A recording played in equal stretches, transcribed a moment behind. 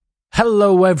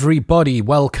Hello everybody,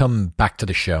 welcome back to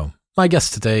the show. My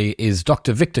guest today is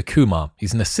Dr. Victor Kumar.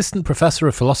 He's an assistant professor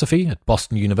of philosophy at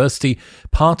Boston University,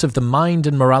 part of the Mind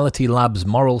and Morality Lab's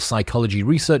Moral Psychology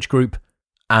Research Group,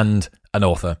 and an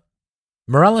author.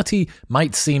 Morality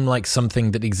might seem like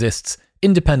something that exists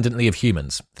independently of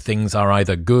humans. Things are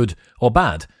either good or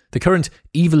bad. The current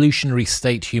evolutionary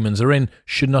state humans are in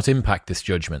should not impact this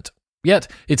judgment. Yet,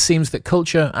 it seems that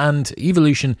culture and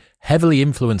evolution heavily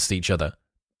influenced each other.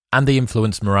 And they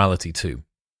influence morality too.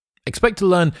 Expect to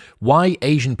learn why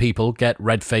Asian people get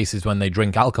red faces when they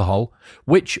drink alcohol,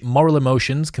 which moral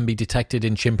emotions can be detected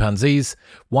in chimpanzees,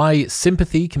 why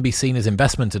sympathy can be seen as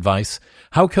investment advice,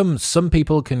 how come some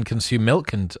people can consume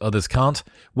milk and others can't,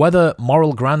 whether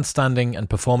moral grandstanding and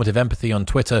performative empathy on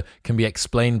Twitter can be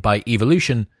explained by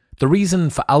evolution, the reason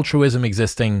for altruism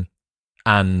existing,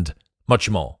 and much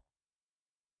more.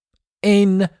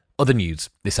 In other news,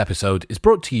 this episode is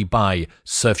brought to you by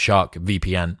Surfshark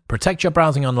VPN. Protect your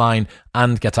browsing online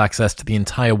and get access to the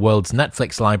entire world's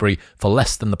Netflix library for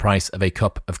less than the price of a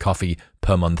cup of coffee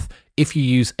per month. If you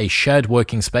use a shared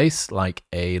working space like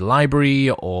a library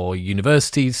or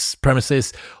university's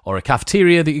premises or a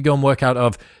cafeteria that you go and work out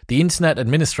of, the internet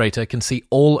administrator can see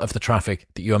all of the traffic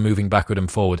that you are moving backward and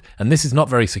forward, and this is not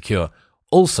very secure.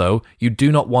 Also, you do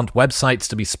not want websites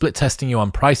to be split testing you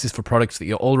on prices for products that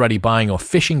you're already buying or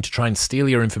phishing to try and steal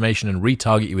your information and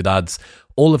retarget you with ads.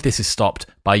 All of this is stopped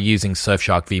by using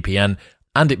Surfshark VPN,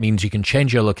 and it means you can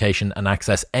change your location and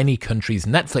access any country's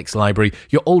Netflix library.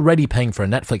 You're already paying for a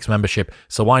Netflix membership,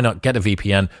 so why not get a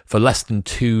VPN for less than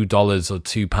 $2 or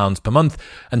 £2 per month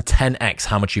and 10x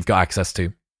how much you've got access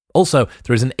to. Also,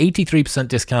 there is an 83%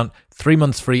 discount, 3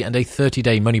 months free, and a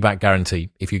 30-day money-back guarantee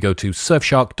if you go to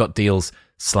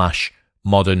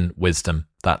surfshark.deals/modernwisdom.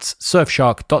 That's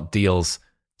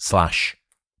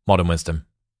surfshark.deals/modernwisdom.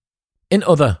 In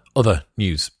other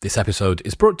news, this episode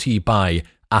is brought to you by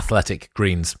Athletic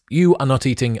Greens. You are not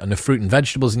eating enough fruit and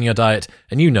vegetables in your diet,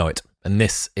 and you know it. And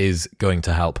this is going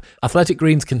to help. Athletic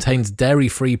Greens contains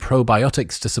dairy-free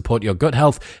probiotics to support your gut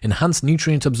health, enhance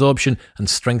nutrient absorption, and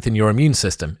strengthen your immune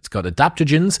system. It's got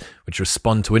adaptogens, which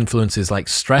respond to influences like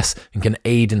stress and can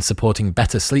aid in supporting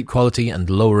better sleep quality and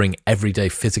lowering everyday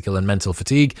physical and mental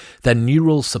fatigue. Their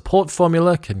neural support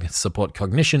formula can support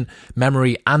cognition,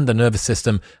 memory, and the nervous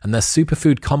system. And their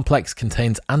superfood complex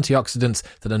contains antioxidants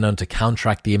that are known to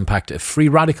counteract the impact of free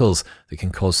radicals that can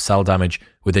cause cell damage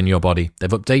within your body. They've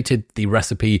updated the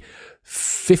recipe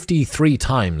 53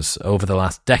 times over the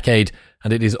last decade,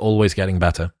 and it is always getting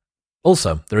better.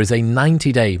 Also, there is a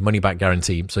 90-day money-back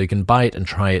guarantee, so you can buy it and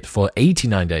try it for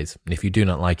 89 days. And if you do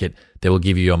not like it, they will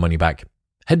give you your money back.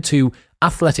 Head to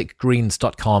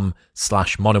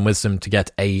athleticgreens.com/modernwisdom to get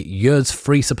a year's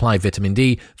free supply of vitamin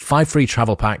D, 5 free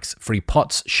travel packs, free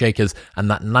pots, shakers, and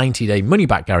that 90-day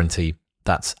money-back guarantee.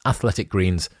 That's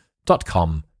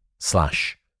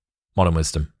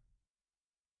athleticgreens.com/modernwisdom.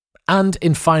 And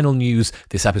in final news,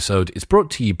 this episode is brought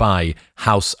to you by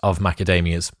House of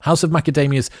Macadamias. House of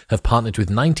Macadamias have partnered with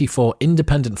 94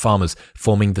 independent farmers,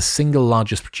 forming the single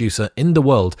largest producer in the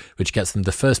world, which gets them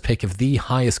the first pick of the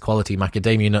highest quality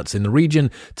macadamia nuts in the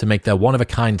region to make their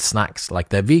one-of-a-kind snacks like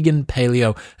their vegan,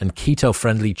 paleo, and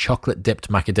keto-friendly chocolate-dipped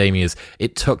macadamias.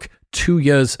 It took 2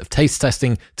 years of taste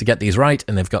testing to get these right,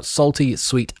 and they've got salty,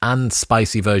 sweet, and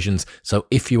spicy versions. So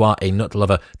if you are a nut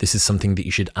lover, this is something that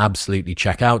you should absolutely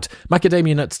check out.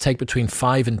 Macadamia nuts take between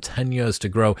 5 and 10 years to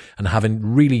grow and have a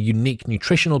really unique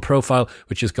nutritional profile,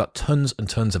 which has got tons and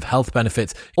tons of health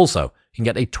benefits. Also, you can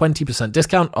get a 20%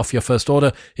 discount off your first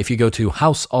order if you go to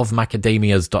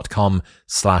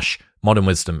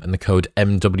houseofmacadamias.com/modernwisdom and the code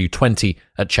MW20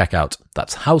 at checkout.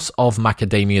 That's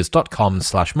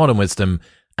houseofmacadamias.com/modernwisdom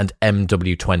and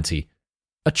MW20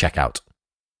 at checkout.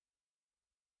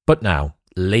 But now,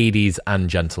 ladies and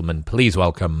gentlemen, please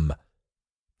welcome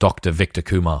Dr. Victor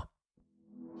Kumar.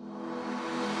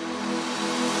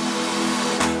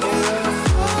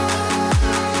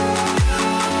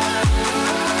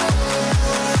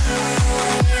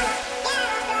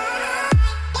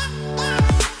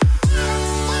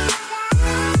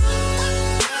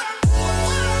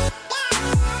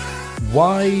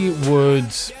 Why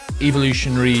would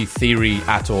evolutionary theory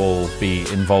at all be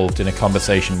involved in a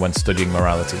conversation when studying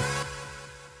morality?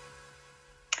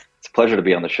 It's a pleasure to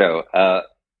be on the show.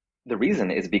 The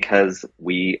reason is because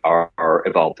we are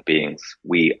evolved beings.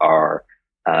 We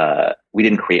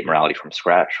didn't create morality from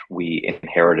scratch. We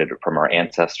inherited it from our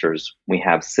ancestors. We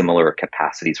have similar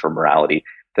capacities for morality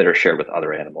that are shared with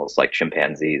other animals like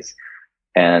chimpanzees.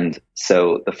 And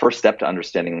so the first step to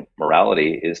understanding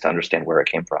morality is to understand where it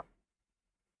came from.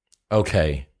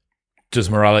 Okay. does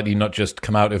morality not just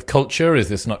come out of culture? Is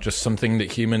this not just something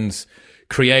that humans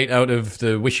create out of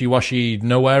the wishy-washy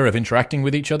nowhere of interacting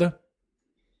with each other?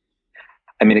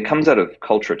 I mean, it comes out of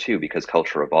culture too, because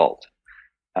culture evolved.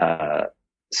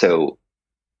 So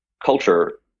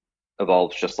culture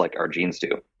evolves just like our genes do.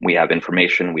 We have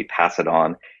information, we pass it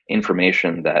on,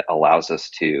 information that allows us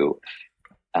to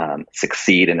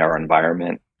succeed in our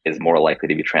environment is more likely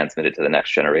to be transmitted to the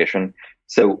next generation.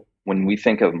 So when we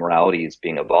think of morality as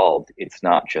being evolved, it's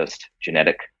not just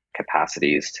genetic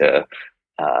capacities to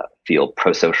feel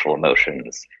pro-social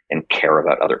emotions and care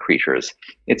about other creatures.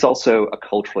 It's also a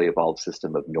culturally evolved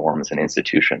system of norms and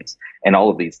institutions. And all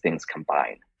of these things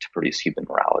combine to produce human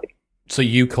morality. So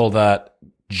you call that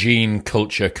gene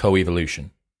culture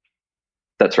coevolution?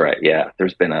 That's right, yeah.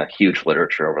 There's been a huge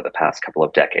literature over the past couple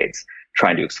of decades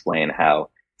trying to explain how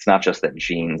it's not just that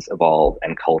genes evolve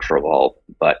and culture evolve,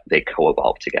 but they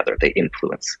co-evolve together. They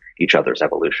influence each other's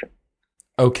evolution.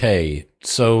 Okay,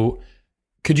 so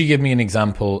could you give me an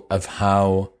example of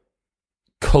how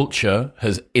culture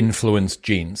has influenced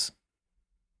genes?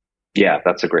 Yeah,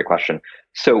 that's a great question.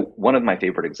 So one of my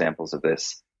favorite examples of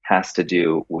this has to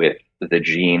do with the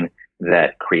gene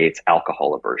that creates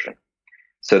alcohol aversion.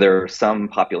 So there are some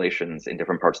populations in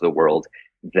different parts of the world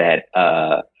that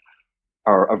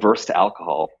are averse to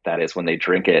alcohol. That is, when they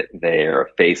drink it, their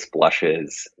face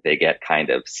blushes, they get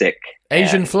kind of sick.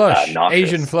 Asian flush. Nauseous.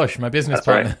 Asian flush. My business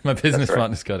partner. Right. My business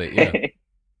partner's got it.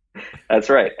 Yeah. That's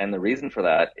right. And the reason for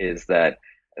that is that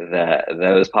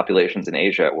those populations in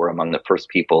Asia were among the first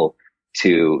people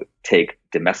to take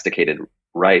domesticated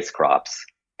rice crops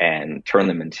and turn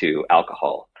them into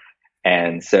alcohol.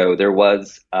 And so there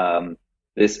was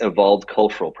this evolved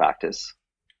cultural practice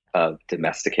of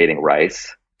domesticating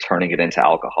rice, turning it into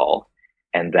alcohol,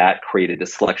 and that created a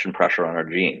selection pressure on our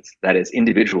genes. That is,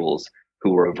 individuals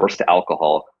who were averse to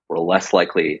alcohol were less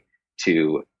likely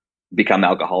to become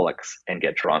alcoholics and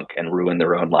get drunk and ruin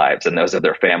their own lives and those of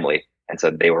their family. And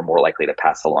so they were more likely to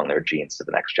pass along their genes to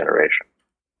the next generation.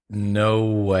 No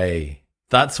way.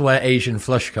 That's where Asian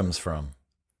flush comes from.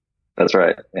 That's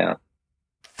right, yeah.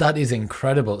 That is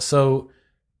incredible. So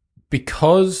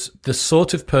because the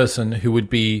sort of person who would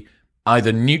be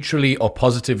either neutrally or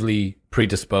positively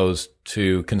predisposed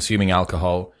to consuming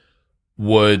alcohol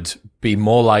would be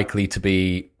more likely to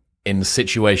be in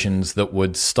situations that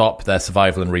would stop their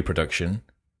survival and reproduction,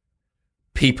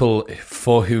 people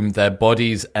for whom their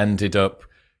bodies ended up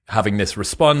having this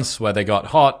response where they got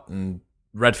hot and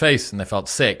red face and they felt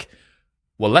sick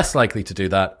were less likely to do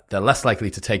that. They're less likely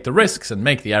to take the risks and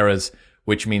make the errors,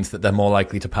 which means that they're more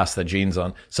likely to pass their genes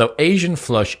on. So Asian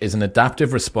flush is an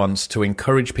adaptive response to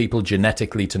encourage people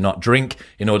genetically to not drink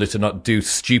in order to not do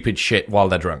stupid shit while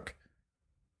they're drunk.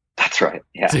 That's right.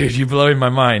 Yeah. Dude, you're blowing my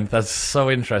mind. That's so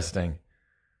interesting.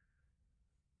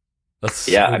 That's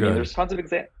so I good. mean, there's tons of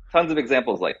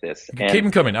examples like this. And, keep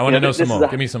them coming. I want to know some more.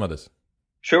 Give me some others.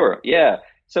 Sure. Yeah.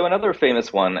 So another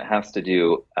famous one has to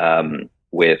do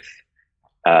with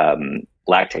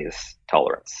lactase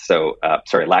tolerance. So,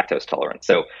 lactose tolerance.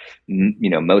 So,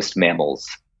 most mammals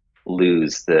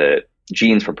lose the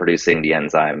genes for producing the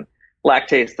enzyme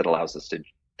lactase that allows us to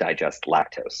digest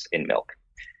lactose in milk.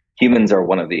 Humans are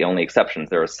one of the only exceptions.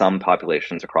 There are some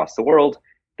populations across the world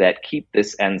that keep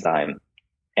this enzyme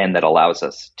and that allows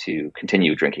us to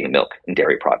continue drinking milk and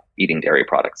eating dairy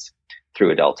products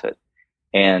through adulthood.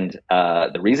 And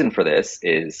the reason for this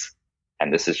is,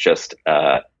 and this is just,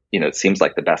 it seems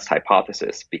like the best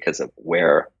hypothesis because of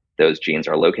where those genes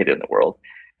are located in the world,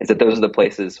 is that those are the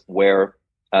places where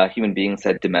human beings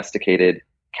had domesticated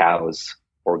cows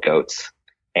or goats.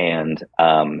 And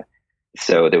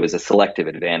so there was a selective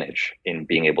advantage in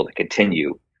being able to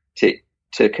continue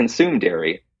to consume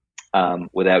dairy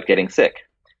without getting sick.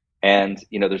 And,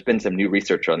 there's been some new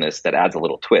research on this that adds a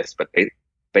little twist, but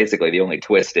basically the only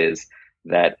twist is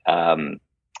that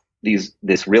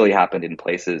this really happened in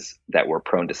places that were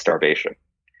prone to starvation.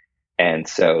 And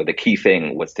so the key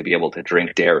thing was to be able to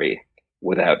drink dairy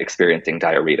without experiencing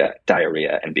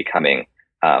diarrhea and becoming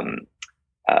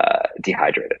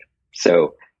dehydrated.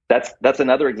 So that's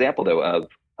another example, though, of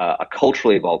a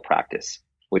culturally evolved practice,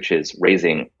 which is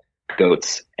raising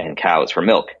goats and cows for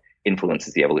milk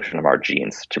influences the evolution of our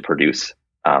genes to produce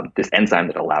this enzyme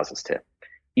that allows us to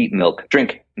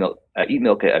drink milk,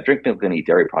 and eat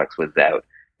dairy products without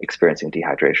experiencing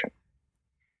dehydration.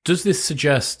 Does this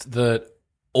suggest that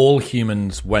all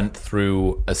humans went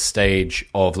through a stage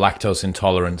of lactose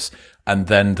intolerance and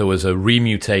then there was a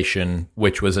remutation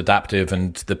which was adaptive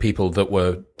and the people that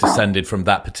were descended from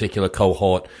that particular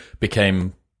cohort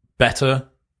became better?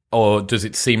 Or does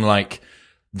it seem like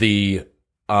the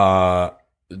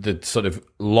the sort of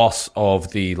loss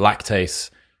of the lactase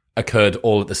occurred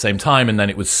all at the same time, and then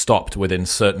it was stopped within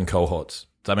certain cohorts.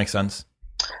 Does that make sense?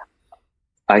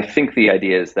 I think the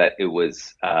idea is that it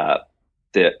was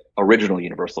the original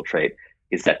universal trait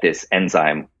is that this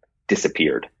enzyme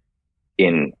disappeared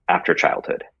in after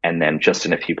childhood, and then just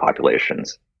in a few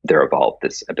populations there evolved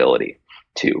this ability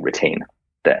to retain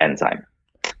the enzyme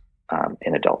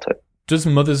in adulthood. Does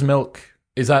mother's milk,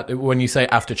 is that when you say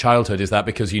after childhood, is that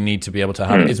because you need to be able to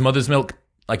have is mother's milk,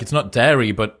 like, it's not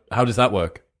dairy, but how does that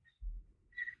work?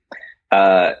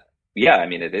 Yeah, I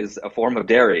mean, it is a form of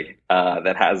dairy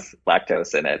that has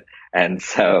lactose in it. And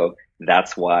so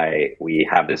that's why we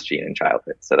have this gene in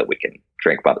childhood, so that we can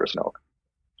drink mother's milk.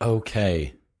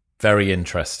 Okay. Very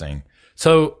interesting.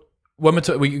 So when we're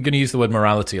going to use the word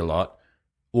morality a lot,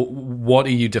 what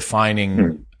are you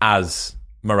defining as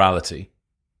morality?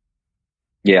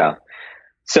 Yeah.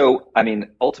 So, I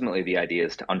mean, ultimately the idea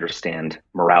is to understand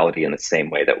morality in the same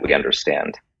way that we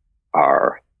understand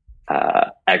our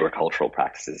agricultural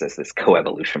practices as this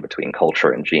coevolution between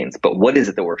culture and genes. But what is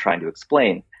it that we're trying to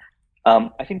explain?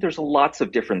 I think there's lots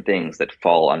of different things that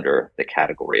fall under the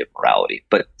category of morality,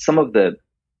 but some of the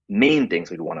main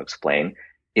things we want to explain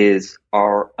is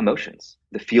our emotions,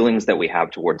 the feelings that we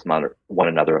have towards one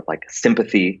another, like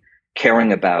sympathy,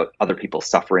 caring about other people's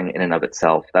suffering in and of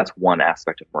itself. That's one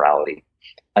aspect of morality.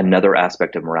 Another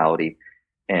aspect of morality,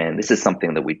 and this is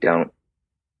something that we don't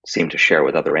seem to share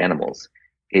with other animals,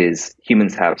 is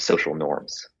humans have social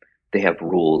norms. They have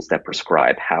rules that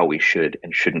prescribe how we should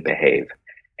and shouldn't behave,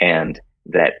 and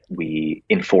that we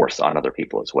enforce on other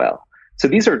people as well. So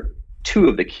these are two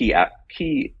of the key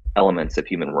elements of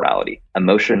human morality: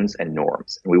 emotions and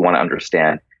norms. And we want to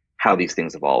understand how these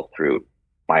things evolve through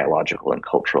biological and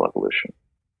cultural evolution.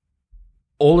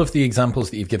 All of the examples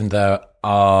that you've given there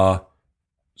are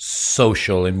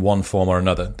social in one form or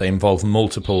another. They involve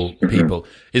multiple people.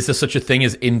 Is there such a thing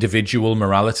as individual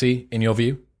morality in your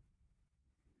view?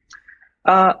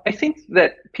 I think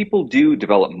that people do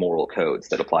develop moral codes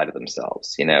that apply to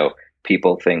themselves. You know,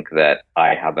 people think that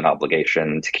I have an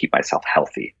obligation to keep myself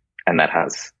healthy, and that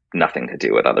has nothing to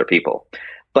do with other people.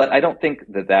 But I don't think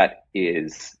that that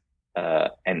is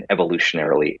an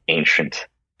evolutionarily ancient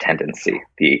tendency,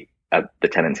 the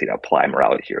tendency to apply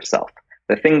morality to yourself.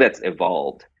 The thing that's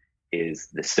evolved is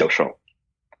the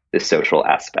social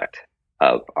aspect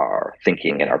of our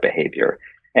thinking and our behavior.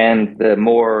 And the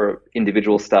more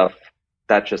individual stuff,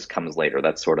 that just comes later.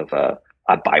 That's sort of a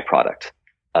byproduct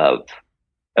of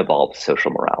evolved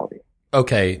social morality.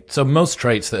 Okay, so most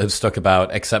traits that have stuck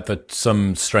about, except for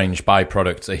some strange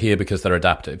byproducts, are here because they're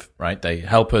adaptive, right? They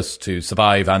help us to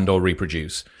survive and or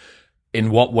reproduce.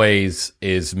 In what ways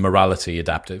is morality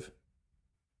adaptive?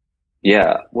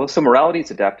 Yeah, well, so morality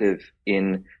is adaptive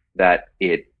in that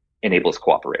it enables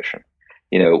cooperation.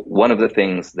 You know, one of the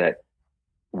things that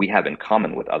we have in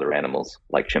common with other animals,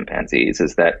 like chimpanzees,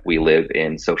 is that we live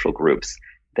in social groups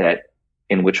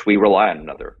in which we rely on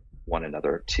one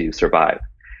another to survive.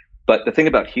 But the thing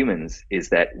about humans is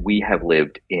that we have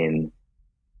lived in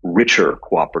richer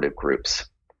cooperative groups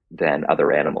than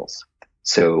other animals.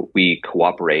 So we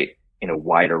cooperate in a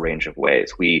wider range of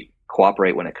ways. We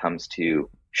cooperate when it comes to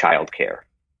childcare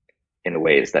in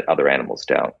ways that other animals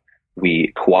don't.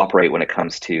 We cooperate when it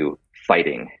comes to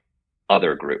fighting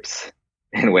other groups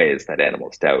in ways that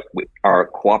animals don't. Our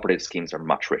cooperative schemes are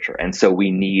much richer. And so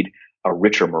we need a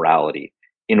richer morality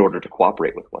in order to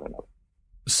cooperate with one another.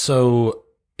 So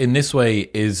in this way,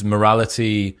 is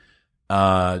morality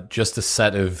just a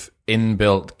set of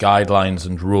inbuilt guidelines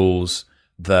and rules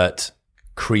that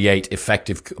create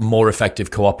more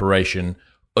effective cooperation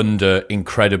under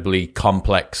incredibly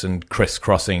complex and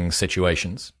crisscrossing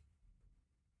situations?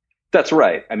 That's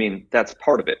right. I mean, that's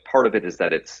part of it. Part of it is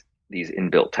that it's these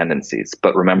inbuilt tendencies.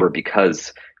 But remember,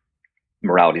 because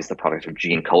morality is the product of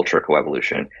gene culture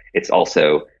coevolution, it's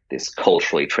also this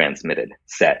culturally transmitted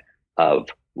set of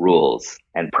rules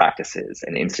and practices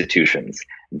and institutions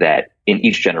that in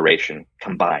each generation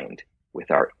combined with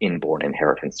our inborn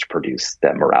inheritance to produce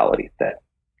the morality that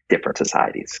different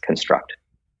societies construct.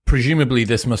 Presumably,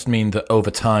 this must mean that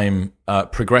over time,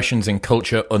 progressions in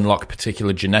culture unlock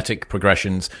particular genetic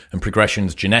progressions, and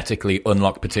progressions genetically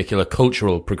unlock particular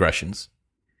cultural progressions.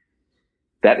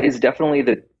 That is definitely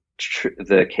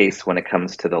the case when it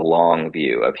comes to the long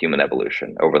view of human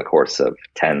evolution over the course of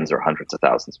tens or hundreds of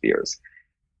thousands of years.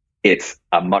 It's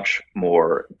a much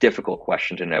more difficult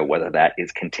question to know whether that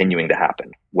is continuing to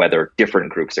happen, whether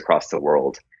different groups across the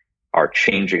world are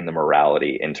changing the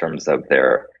morality in terms of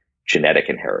their genetic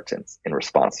inheritance in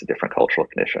response to different cultural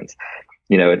conditions.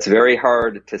 You know, it's very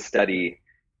hard to study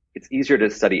it's easier to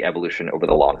study evolution over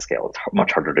the long scale. It's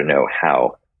much harder to know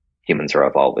how humans are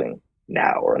evolving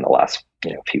now or in the last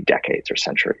few decades or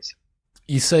centuries.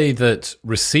 You say that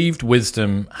received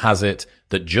wisdom has it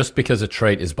that just because a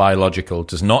trait is biological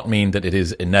does not mean that it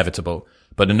is inevitable.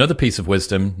 But another piece of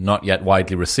wisdom, not yet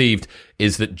widely received,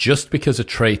 is that just because a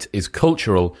trait is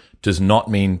cultural does not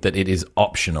mean that it is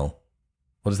optional.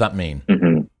 What does that mean?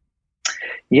 Mm-hmm.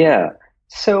 Yeah.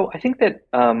 So I think that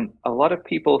a lot of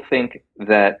people think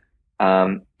that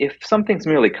if something's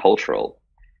merely cultural,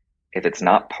 if it's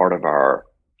not part of our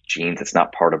genes, it's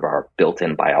not part of our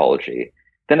built-in biology,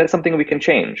 then it's something we can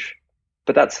change.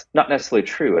 But that's not necessarily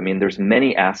true. I mean, there's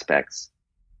many aspects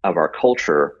of our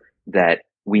culture that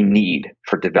we need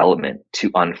for development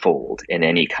to unfold in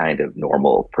any kind of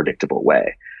normal, predictable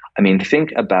way. I mean,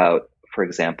 think about, for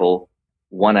example,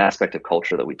 one aspect of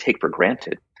culture that we take for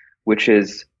granted, which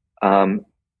is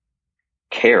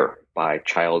care by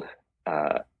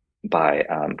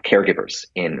caregivers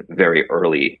in very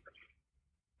early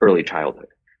childhood.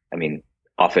 I mean,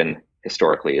 often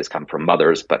historically has come from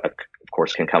mothers, but of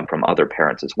course can come from other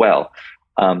parents as well.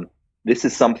 This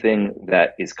is something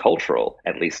that is cultural,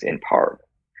 at least in part,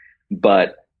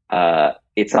 but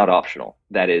it's not optional.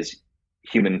 That is,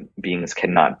 human beings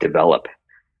cannot develop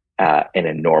in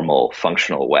a normal,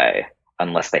 functional way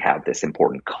unless they have this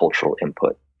important cultural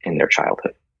input in their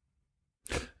childhood.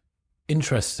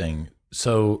 Interesting.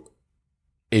 So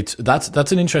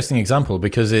that's an interesting example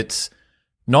because it's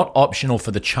not optional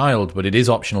for the child, but it is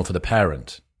optional for the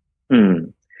parent.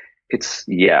 It's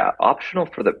optional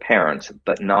for the parent,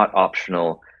 but not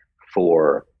optional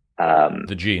for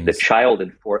the genes, the child,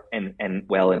 and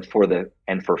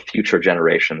for future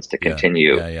generations to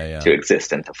continue to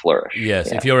exist and to flourish.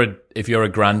 Yes, if you're a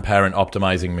grandparent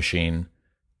optimizing machine,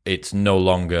 it's no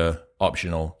longer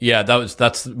optional. Yeah,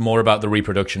 that's more about the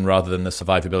reproduction rather than the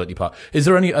survivability part. Are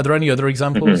there any other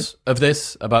examples of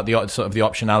this, about the sort of the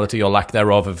optionality or lack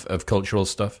thereof of cultural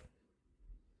stuff?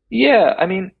 Yeah, I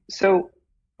mean, so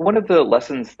one of the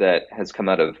lessons that has come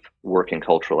out of work in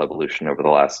cultural evolution over the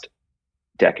last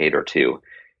decade or two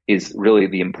is really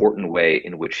the important way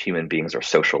in which human beings are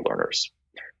social learners.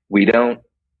 We don't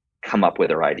come up with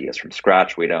our ideas from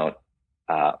scratch. We don't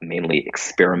mainly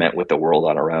experiment with the world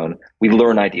on our own. We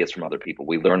learn ideas from other people.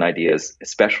 We learn ideas,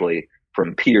 especially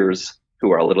from peers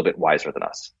who are a little bit wiser than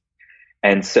us.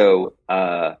 And so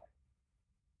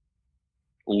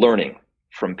learning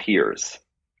from peers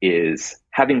is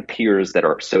having peers that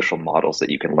are social models that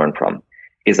you can learn from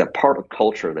is a part of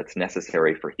culture that's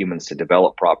necessary for humans to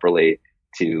develop properly,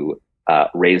 to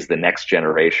raise the next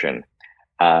generation.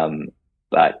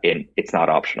 But it's not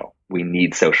optional. We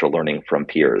need social learning from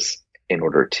peers in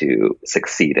order to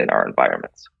succeed in our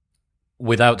environments.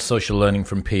 Without social learning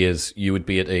from peers, you would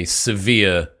be at a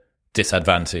severe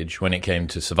disadvantage when it came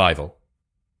to survival.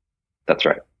 That's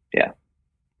right. Yeah.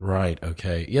 Right.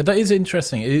 Okay. Yeah, that is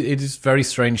interesting. It is very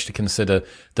strange to consider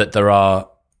that there are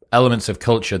elements of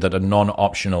culture that are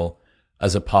non-optional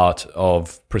as a part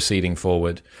of proceeding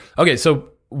forward. Okay,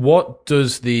 so what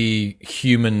does the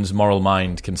human's moral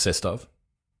mind consist of?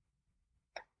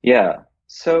 Yeah.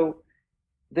 So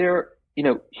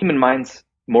human minds,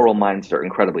 moral minds are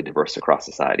incredibly diverse across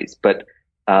societies, but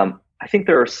I think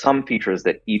there are some features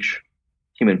that each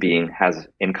human being has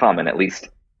in common, at least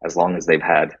as long as they've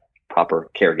had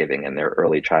proper caregiving in their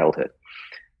early childhood.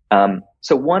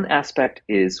 So one aspect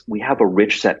is we have a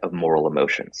rich set of moral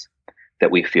emotions that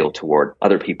we feel toward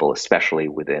other people, especially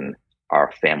within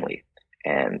our family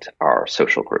and our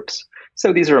social groups.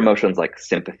 So these are emotions like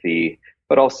sympathy,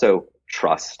 but also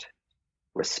trust,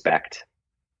 respect.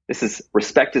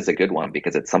 Respect is a good one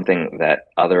because it's something that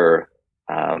other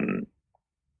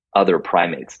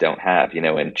primates don't have.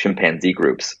 In chimpanzee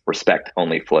groups, respect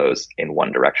only flows in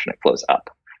one direction. It flows up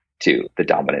to the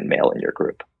dominant male in your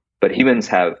group. But humans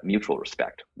have mutual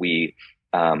respect. We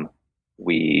don't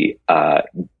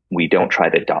try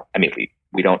to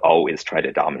we don't always try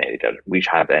to dominate each other. We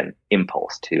have an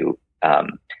impulse to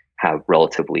have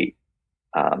relatively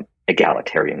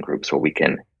egalitarian groups where we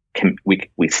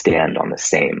stand on the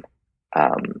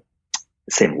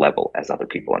same level as other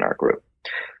people in our group.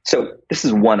 So this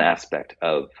is one aspect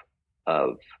of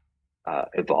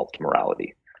evolved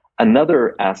morality.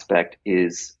 Another aspect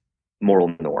is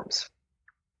moral norms.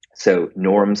 So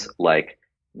norms like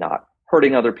not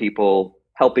hurting other people,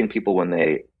 helping people when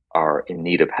they are in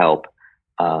need of help,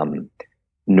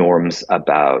 norms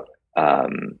about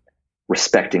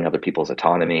respecting other people's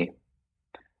autonomy.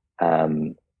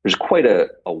 There's quite a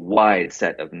wide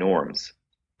set of norms,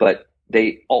 but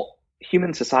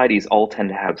human societies all tend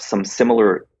to have some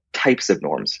similar types of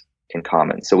norms in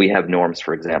common. So we have norms,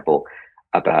 for example,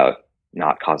 about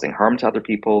not causing harm to other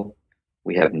people.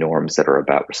 We have norms that are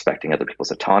about respecting other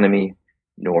people's autonomy,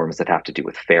 norms that have to do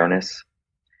with fairness.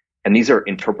 And these are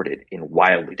interpreted in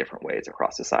wildly different ways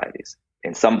across societies.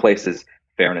 In some places,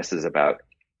 fairness is about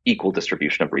equal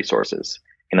distribution of resources.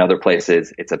 In other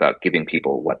places, it's about giving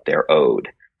people what they're owed,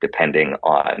 depending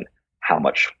on how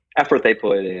much effort they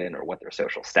put in or what their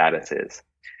social status is.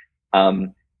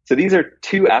 So these are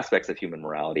two aspects of human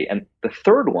morality. And the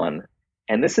third one,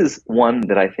 and this is one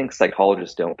that I think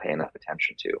psychologists don't pay enough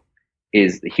attention to,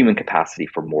 is the human capacity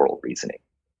for moral reasoning.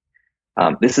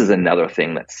 This is another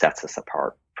thing that sets us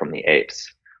apart from the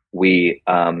apes. We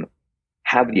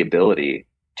have the ability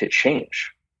to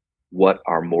change what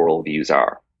our moral views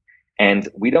are. And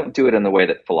we don't do it in the way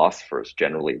that philosophers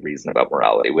generally reason about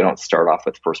morality. We don't start off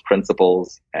with first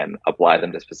principles and apply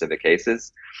them to specific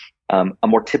cases. A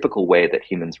more typical way that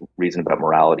humans reason about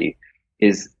morality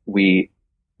is we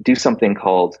do something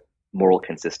called moral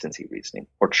consistency reasoning,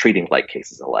 or treating like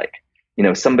cases alike. You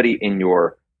know, somebody in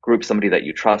your group, somebody that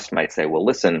you trust might say, well,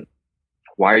 listen,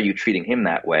 why are you treating him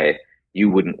that way? You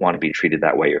wouldn't want to be treated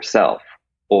that way yourself.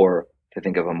 Or to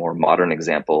think of a more modern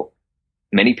example,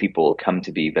 many people come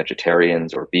to be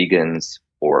vegetarians or vegans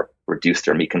or reduce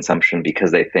their meat consumption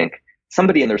because they think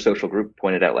somebody in their social group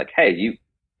pointed out, like, hey, you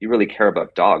really care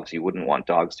about dogs. You wouldn't want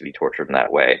dogs to be tortured in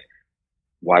that way.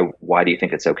 Why do you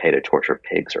think it's okay to torture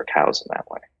pigs or cows in that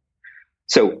way?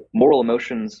 So moral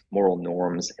emotions, moral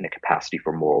norms, and a capacity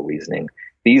for moral reasoning,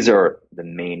 these are the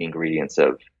main ingredients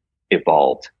of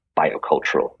evolved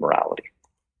biocultural morality.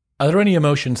 Are there any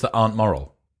emotions that aren't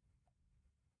moral?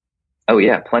 Oh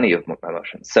yeah, plenty of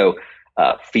emotions. So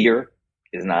fear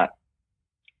is not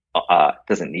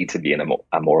doesn't need to be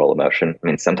a moral emotion. I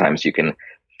mean, sometimes you can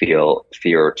feel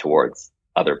fear towards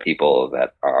other people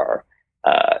that are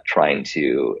trying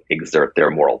to exert their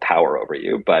moral power over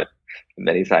you, but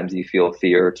many times you feel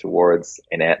fear towards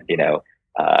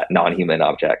non-human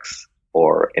objects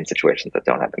or in situations that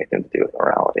don't have anything to do with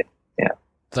morality. Yeah,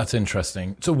 that's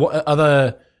interesting. So, what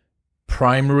other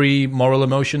primary moral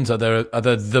emotions are there? Are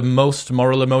there the most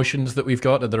moral emotions that we've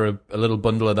got? Are there a little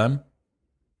bundle of them?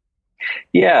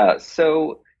 Yeah.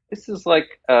 So this is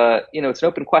like it's an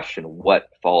open question what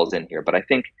falls in here, but I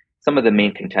think some of the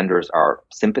main contenders are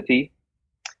sympathy,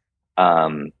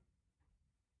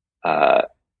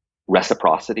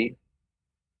 reciprocity,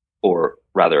 or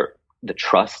rather the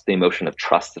emotion of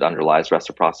trust that underlies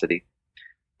reciprocity,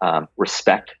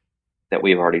 respect that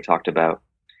we've already talked about.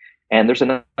 And there's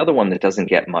another one that doesn't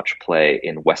get much play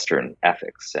in Western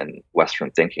ethics and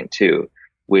Western thinking too,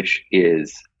 which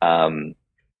is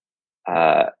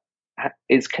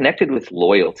connected with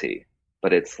loyalty,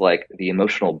 but it's like the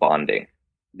emotional bonding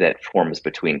that forms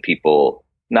between people,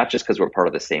 not just because we're part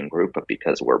of the same group, but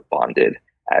because we're bonded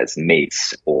as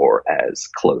mates or as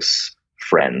close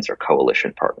friends or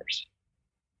coalition partners.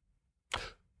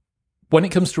 When it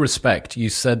comes to respect, you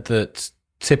said that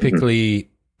typically,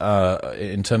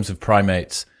 in terms of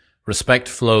primates, respect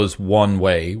flows one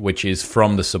way, which is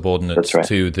from the subordinates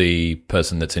to the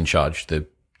person that's in charge, the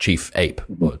chief ape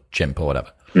or chimp or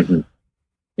whatever. Mm-hmm.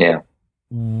 Yeah.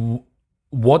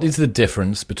 What is the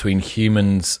difference between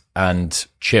humans and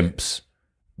chimps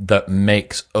that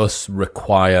makes us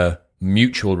require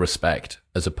mutual respect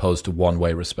as opposed to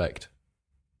one-way respect?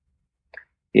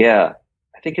 Yeah,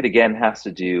 I think it again has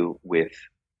to do with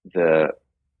the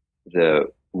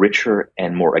richer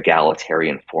and more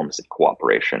egalitarian forms of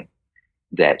cooperation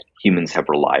that humans have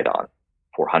relied on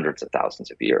for hundreds of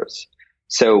thousands of years.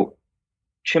 So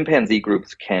chimpanzee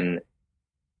groups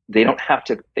they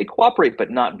cooperate,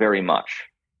 but not very much.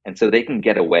 And so they can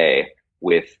get away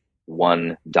with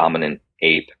one dominant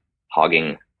ape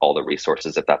hogging all the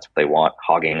resources if that's what they want,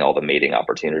 hogging all the mating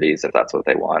opportunities if that's what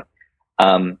they want.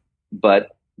 But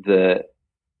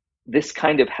this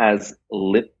kind of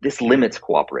this limits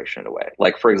cooperation in a way.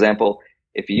 Like, for example,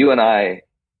 if you and I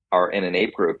are in an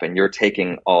ape group and you're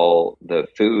taking all the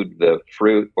food, the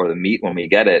fruit, or the meat when we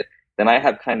get it, then I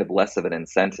have kind of less of an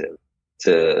incentive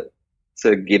to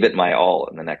give it my all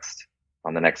on the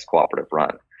next cooperative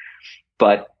run.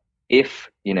 But if,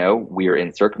 we're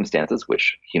in circumstances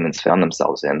which humans found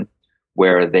themselves in,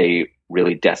 where they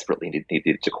really desperately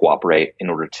needed to cooperate in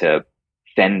order to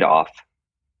fend off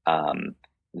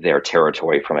their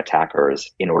territory from attackers,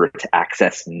 in order to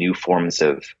access new forms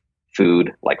of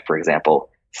food, like, for example,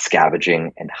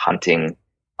 scavenging and hunting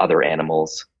other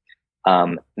animals,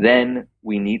 then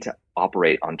we need to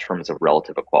operate on terms of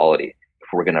relative equality if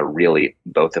we're going to really,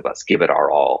 both of us, give it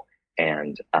our all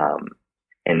and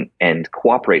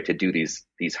cooperate to do these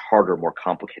harder, more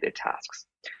complicated tasks.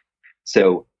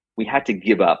 So we had to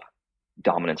give up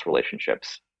dominance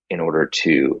relationships in order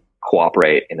to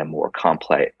cooperate in a more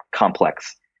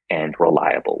complex and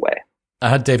reliable way. I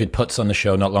had David Putz on the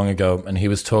show not long ago, and he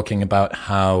was talking about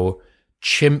how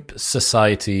chimp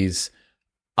societies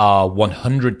are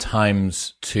 100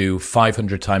 times to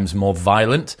 500 times more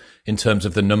violent in terms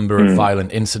of the number of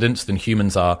violent incidents than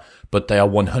humans are, but they are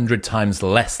 100 times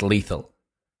less lethal.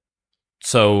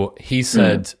 So he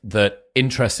said that,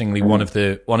 interestingly, one of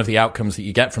the outcomes that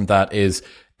you get from that is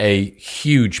a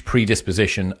huge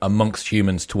predisposition amongst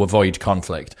humans to avoid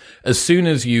conflict. As soon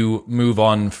as you move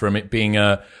on from it being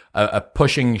a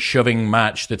pushing, shoving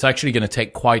match that's actually going to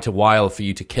take quite a while for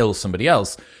you to kill somebody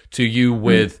else, to you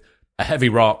with a heavy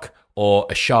rock or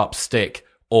a sharp stick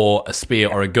or a spear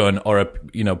or a gun, or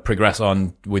progress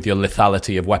on with your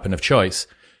lethality of weapon of choice,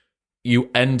 you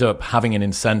end up having an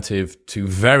incentive to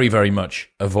very, very much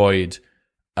avoid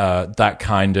that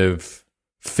kind of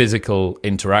physical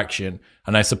interaction.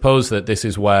 And I suppose that this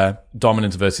is where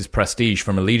dominance versus prestige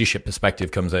from a leadership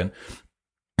perspective comes in.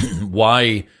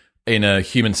 Why in a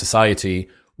human society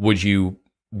would you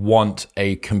want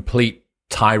a complete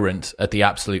tyrant at the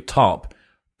absolute top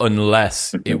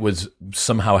unless it was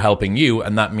somehow helping you?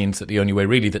 And that means that the only way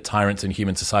really that tyrants in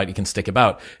human society can stick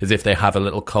about is if they have a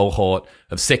little cohort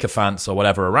of sycophants or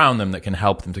whatever around them that can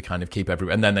help them to kind of keep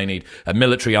everyone. And then they need a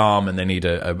military arm, and they need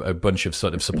a bunch of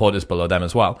sort of supporters below them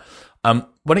as well.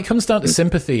 When it comes down to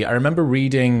sympathy, I remember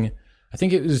reading, I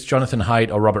think it was Jonathan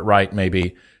Haidt or Robert Wright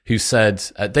maybe, who said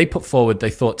they put forward,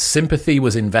 they thought sympathy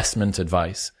was investment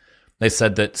advice. They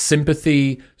said that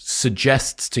sympathy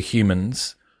suggests to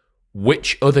humans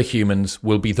which other humans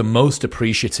will be the most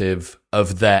appreciative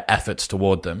of their efforts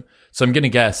toward them. So I'm going to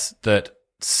guess that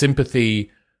sympathy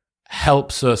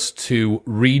helps us to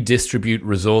redistribute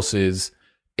resources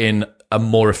in a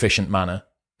more efficient manner.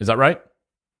 Is that right?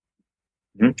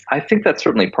 I think that's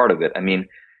certainly part of it. I mean,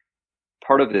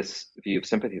 part of this view of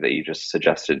sympathy that you just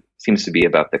suggested seems to be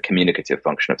about the communicative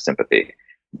function of sympathy.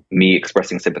 Me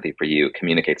expressing sympathy for you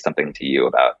communicates something to you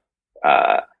about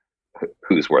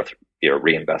who's worth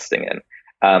reinvesting in.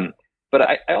 But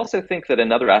I also think that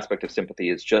another aspect of sympathy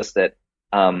is just that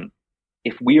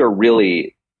if we are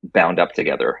really bound up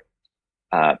together,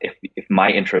 if my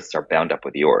interests are bound up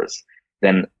with yours,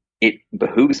 then it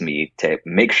behooves me to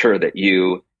make sure that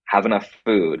you have enough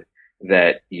food,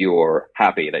 that you're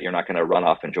happy, that you're not going to run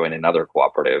off and join another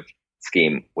cooperative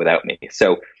scheme without me.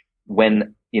 So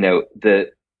when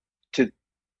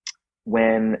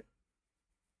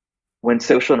when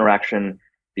social interaction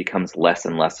becomes less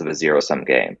and less of a zero-sum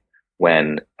game,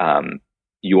 when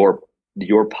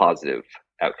your positive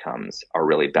outcomes are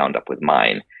really bound up with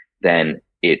mine, then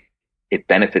it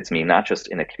benefits me not just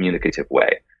in a communicative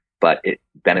way, but it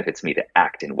benefits me to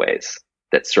act in ways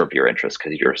that serve your interests,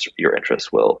 because your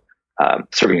interests will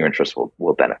serving your interests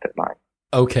will benefit mine.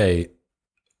 Okay,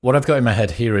 what I've got in my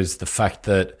head here is the fact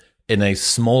that in a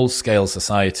small-scale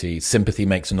society, sympathy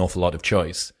makes an awful lot of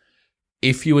choice.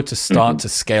 If you were to start to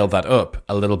scale that up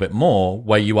a little bit more,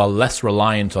 where you are less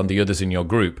reliant on the others in your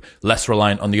group, less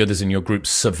reliant on the others in your group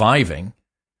surviving,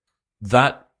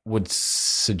 that would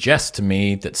suggest to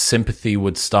me that sympathy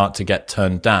would start to get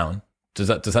turned down. Does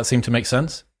that seem to make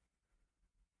sense?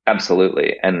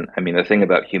 Absolutely. And I mean, the thing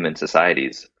about human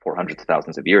societies for hundreds of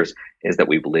thousands of years is that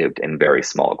we've lived in very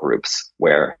small groups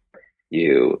where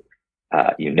you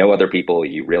know other people,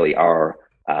 you really are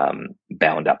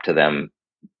bound up to them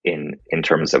in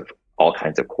terms of all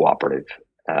kinds of cooperative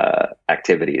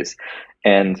activities.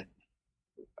 And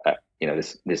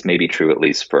this may be true at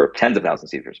least for tens of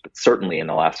thousands of years, but certainly in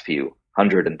the last few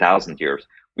hundred and thousand years,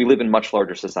 we live in much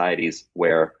larger societies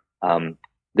where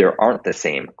there aren't the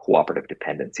same cooperative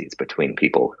dependencies between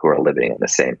people who are living in the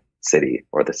same city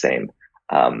or the same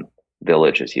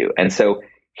village as you. And so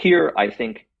here, I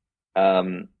think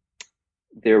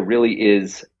there really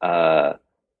is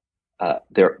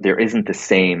there isn't the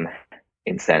same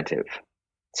incentive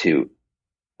to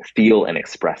feel and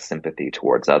express sympathy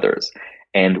towards others.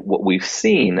 And what we've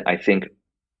seen, I think,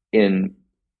 in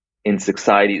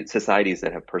societies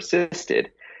that have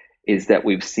persisted, is that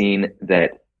we've seen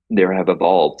that there have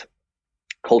evolved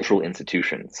cultural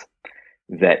institutions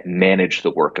that manage the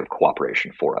work of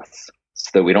cooperation for us, so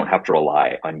that we don't have to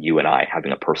rely on you and I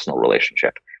having a personal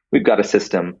relationship. We've got a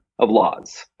system of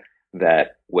laws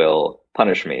that will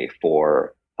punish me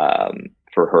for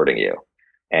hurting you,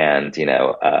 and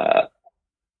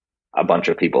a bunch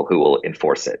of people who will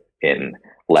enforce it in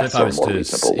less or more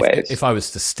reasonable ways. If I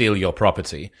was to steal your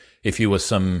property, if you were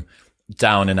some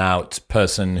down and out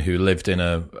person who lived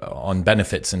on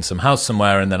benefits in some house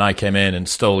somewhere, and then I came in and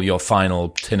stole your final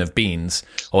tin of beans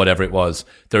or whatever it was,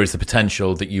 there is the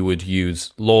potential that you would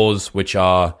use laws which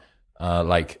are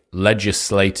like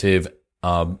legislative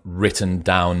written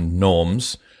down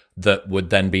norms that would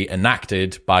then be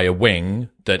enacted by a wing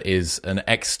that is an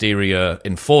exterior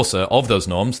enforcer of those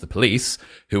norms, the police,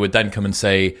 who would then come and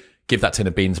say, give that tin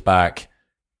of beans back.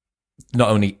 Not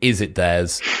only is it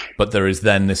theirs, but there is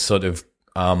then this sort of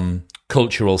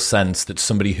cultural sense that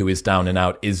somebody who is down and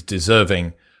out is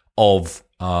deserving of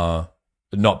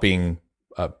not being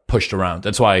pushed around.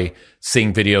 That's why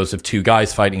seeing videos of two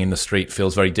guys fighting in the street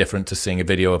feels very different to seeing a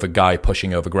video of a guy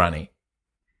pushing over Granny.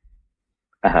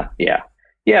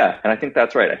 Yeah, and I think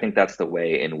that's right. I think that's the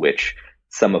way in which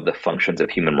some of the functions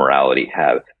of human morality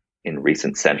have, in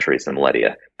recent centuries and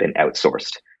millennia, been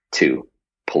outsourced to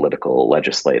political,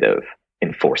 legislative,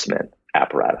 enforcement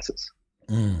apparatuses.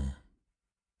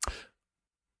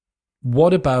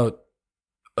 What about,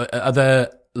 are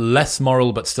there less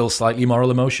moral but still slightly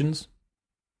moral emotions?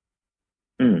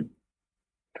 Did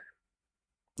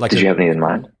you have any in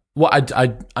mind? Well,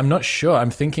 I'm not sure.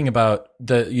 I'm thinking about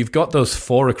you've got those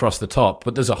 4 across the top,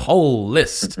 but there's a whole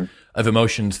list of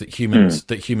emotions that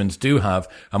humans do have.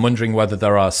 I'm wondering whether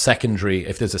there are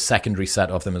if there's a secondary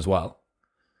set of them as well.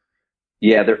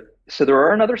 Yeah, there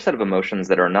are another set of emotions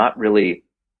that are not really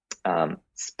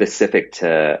specific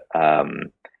to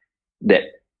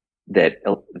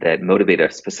that motivate a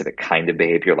specific kind of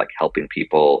behavior, like helping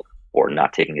people or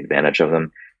not taking advantage of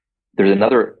them. There's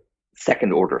another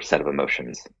second order set of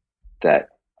emotions that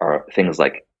are things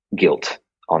like guilt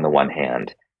on the one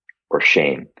hand, or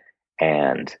shame,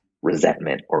 and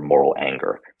resentment or moral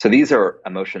anger. So these are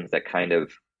emotions that kind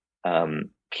of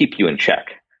keep you in check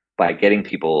by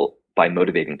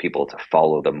motivating people to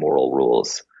follow the moral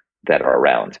rules that are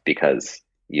around, because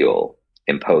you'll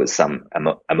impose some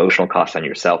emotional cost on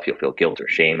yourself. You'll feel guilt or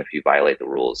shame if you violate the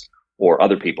rules, or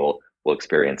other people will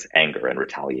experience anger and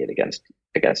retaliate against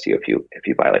you if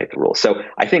you violate the rules. So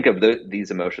I think of these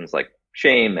emotions like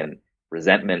shame and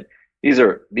resentment. These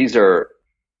are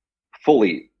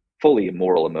fully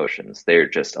moral emotions. They're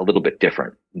just a little bit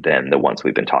different than the ones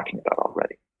we've been talking about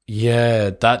already.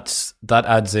 Yeah, that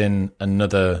adds in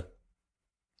another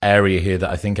area here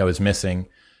that I think I was missing.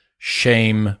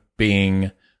 Shame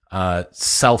being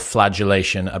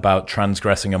self-flagellation about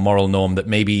transgressing a moral norm that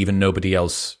maybe even nobody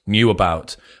else knew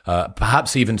about.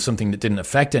 Perhaps even something that didn't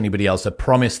affect anybody else, a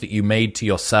promise that you made to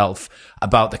yourself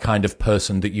about the kind of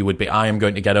person that you would be. I am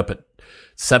going to get up at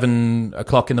 7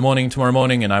 o'clock in the morning tomorrow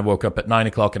morning, and I woke up at 9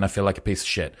 o'clock and I feel like a piece of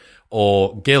shit.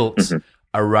 Or guilt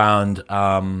around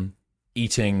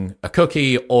eating a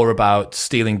cookie, or about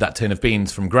stealing that tin of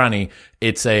beans from Granny.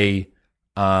 It's an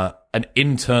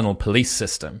internal police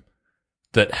system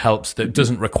that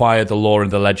doesn't require the law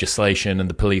and the legislation and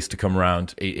the police to come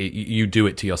around. You do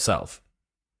it to yourself.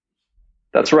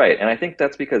 That's right. And I think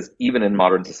that's because even in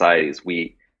modern societies,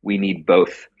 we need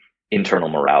both internal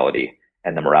morality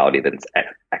and the morality that's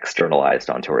externalized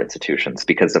onto our institutions.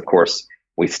 Because, of course,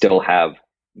 we still have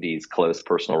these close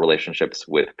personal relationships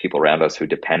with people around us who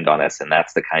depend on us. And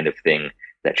that's the kind of thing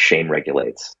that shame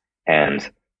regulates. And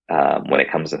when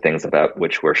it comes to things about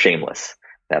which we're shameless,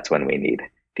 that's when we need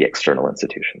the external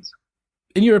institutions.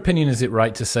 In your opinion, is it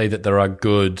right to say that there are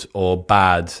good or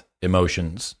bad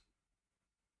emotions?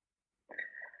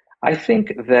 I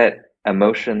think that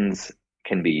emotions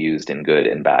can be used in good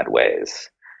and bad ways.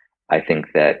 I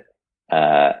think that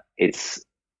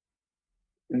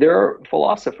there are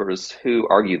philosophers who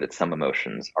argue that some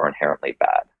emotions are inherently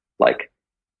bad, like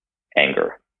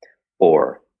anger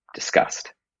or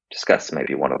disgust. Disgust may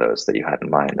be one of those that you had in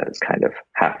mind that is kind of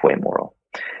halfway moral.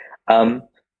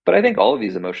 But I think all of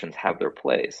these emotions have their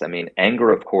place. I mean,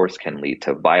 anger, of course, can lead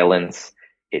to violence.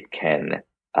 It can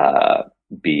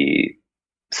be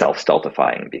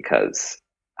self-stultifying because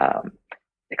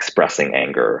expressing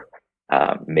anger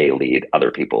may lead other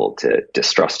people to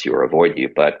distrust you or avoid you.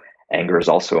 But anger is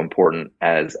also important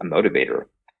as a motivator.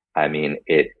 I mean,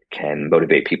 it can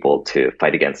motivate people to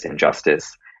fight against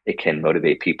injustice. It can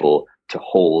motivate people to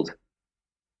hold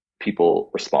people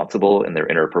responsible in their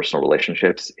interpersonal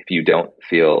relationships. If you don't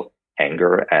feel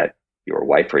anger at your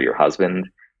wife or your husband,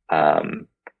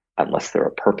 unless they're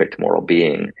a perfect moral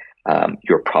being,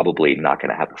 you're probably not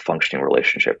going to have a functioning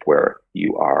relationship where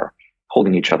you are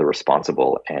holding each other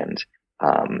responsible and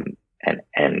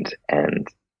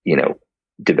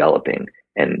developing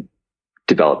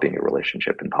your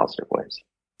relationship in positive ways.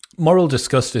 Moral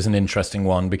disgust is an interesting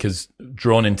one, because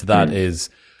drawn into that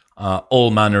is all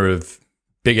manner of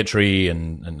bigotry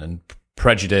and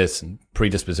prejudice and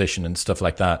predisposition and stuff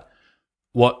like that.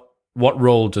 What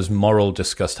role does moral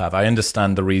disgust have? I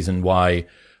understand the reason why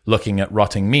looking at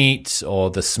rotting meat or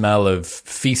the smell of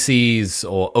feces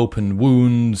or open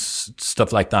wounds,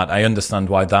 stuff like that, I understand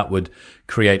why that would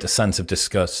create a sense of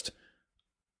disgust.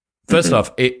 First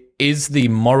off, it is the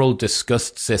moral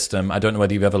disgust system. I don't know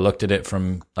whether you've ever looked at it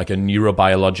from like a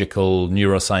neurobiological,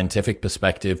 neuroscientific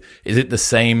perspective. Is it the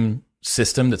same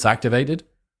system that's activated?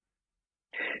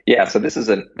 Yeah, so this is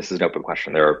an open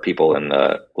question. There are people in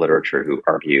the literature who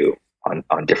argue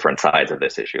on different sides of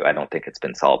this issue. I don't think it's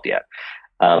been solved yet.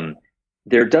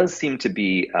 There does seem to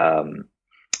be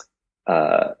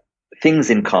things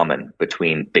in common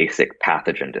between basic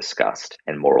pathogen disgust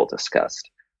and moral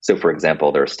disgust. So, for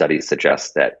example, there are studies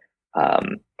suggest that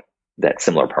that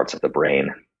similar parts of the brain,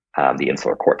 the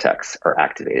insular cortex, are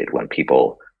activated when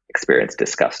people experience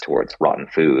disgust towards rotten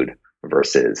food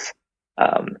versus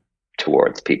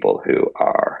towards people who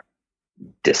are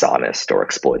dishonest or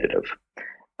exploitative.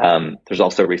 There's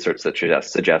also research that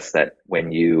suggests that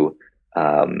when you're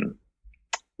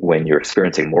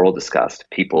experiencing moral disgust,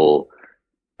 people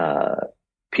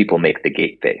make the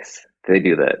gape face. They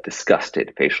do the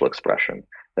disgusted facial expression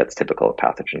that's typical of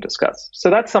pathogen disgust. So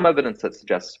that's some evidence that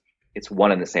suggests it's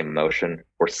one and the same emotion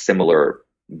or similar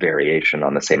variation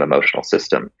on the same emotional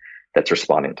system that's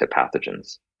responding to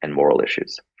pathogens and moral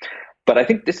issues. But I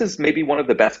think this is maybe one of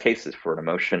the best cases for an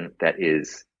emotion that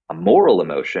is a moral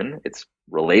emotion. It's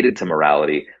related to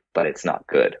morality, but it's not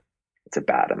good. It's a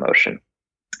bad emotion.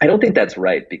 I don't think that's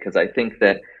right, because I think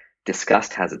that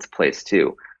disgust has its place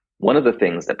too. One of the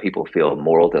things that people feel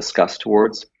moral disgust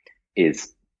towards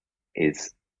is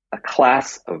a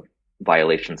class of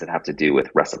violations that have to do with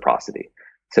reciprocity.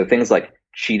 So things like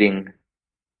cheating,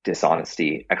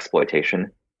 dishonesty,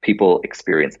 exploitation, people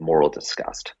experience moral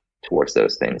disgust towards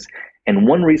those things. And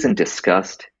one reason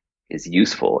disgust is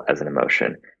useful as an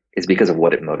emotion is because of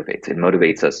what it motivates. It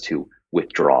motivates us to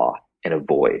withdraw and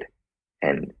avoid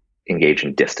and engage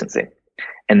in distancing.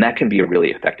 And that can be a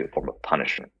really effective form of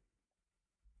punishment.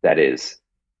 That is,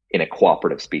 in a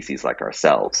cooperative species like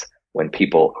ourselves, when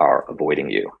people are avoiding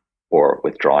you or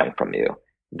withdrawing from you,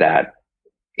 that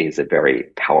is a very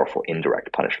powerful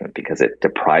indirect punishment because it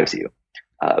deprives you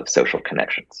of social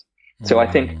connections. So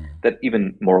I think that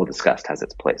even moral disgust has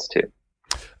its place too.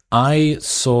 I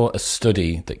saw a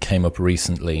study that came up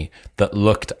recently that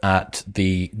looked at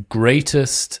the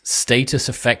greatest status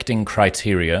affecting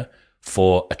criteria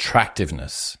for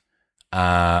attractiveness.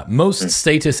 Most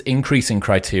status increasing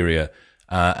criteria,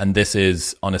 and this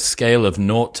is on a scale of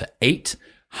 0 to 8,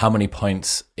 how many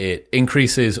points it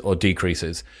increases or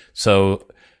decreases. So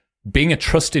being a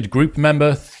trusted group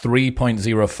member,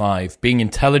 3.05. Being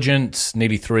intelligent,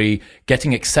 nearly 3.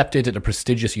 Getting accepted at a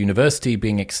prestigious university,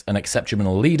 being an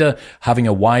exceptional leader, having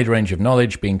a wide range of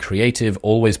knowledge, being creative,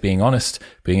 always being honest,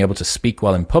 being able to speak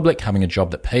well in public, having a job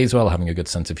that pays well, having a good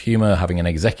sense of humor, having an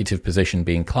executive position,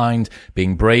 being kind,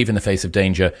 being brave in the face of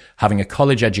danger, having a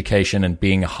college education, and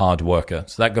being a hard worker.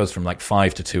 So that goes from like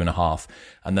 5 to 2.5.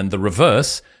 And then the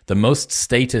reverse, the most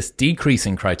status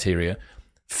decreasing criteria,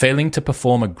 failing to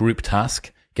perform a group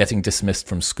task, getting dismissed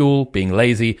from school, being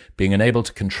lazy, being unable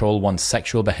to control one's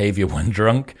sexual behavior when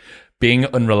drunk, being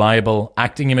unreliable,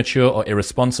 acting immature or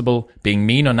irresponsible, being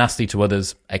mean or nasty to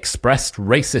others, expressed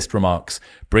racist remarks,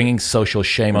 bringing social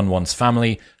shame on one's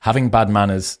family, having bad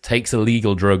manners, takes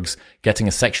illegal drugs, getting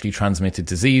a sexually transmitted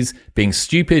disease, being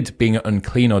stupid, being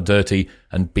unclean or dirty,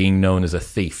 and being known as a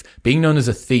thief. Being known as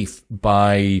a thief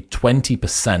by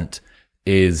 20%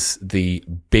 is the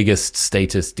biggest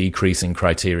status decreasing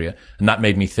criteria. And that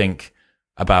made me think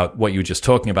about what you were just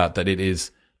talking about, that it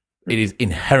is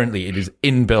inherently, it is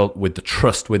inbuilt with the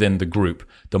trust within the group,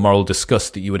 the moral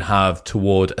disgust that you would have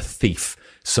toward a thief,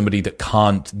 somebody that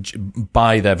can't,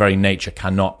 by their very nature,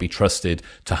 cannot be trusted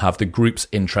to have the group's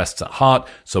interests at heart.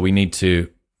 So we need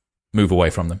to move away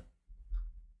from them.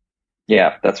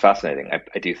 Yeah, that's fascinating.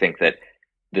 I do think that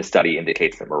this study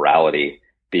indicates that morality,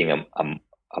 being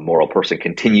a moral person,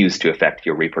 continues to affect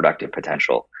your reproductive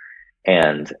potential.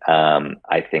 And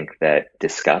I think that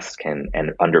disgust can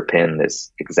underpin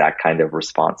this exact kind of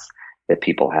response that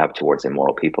people have towards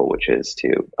immoral people, which is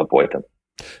to avoid them.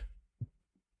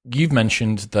 You've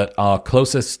mentioned that our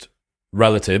closest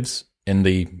relatives in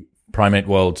the primate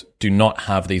world do not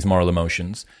have these moral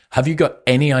emotions. Have you got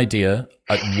any idea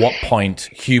at what point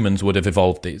humans would have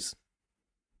evolved these?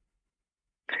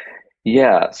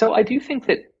 Yeah, so I do think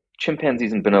that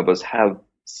chimpanzees and bonobos have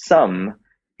some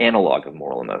analog of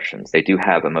moral emotions. They do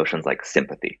have emotions like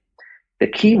sympathy. The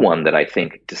key one that I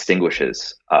think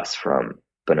distinguishes us from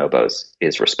bonobos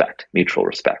is respect, mutual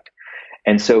respect.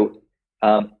 And so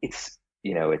it's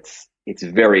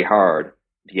very hard.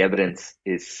 The evidence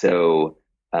is so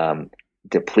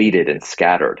depleted and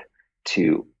scattered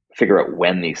to figure out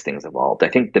when these things evolved. I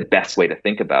think the best way to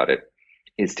think about it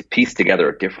is to piece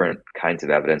together different kinds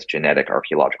of evidence, genetic,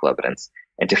 archaeological evidence,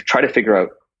 and to try to figure out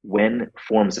when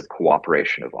forms of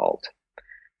cooperation evolved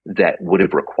that would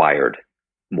have required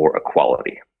more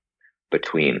equality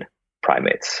between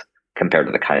primates compared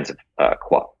to the kinds of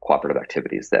cooperative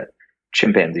activities that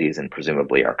chimpanzees and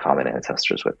presumably our common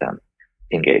ancestors with them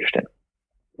engaged in.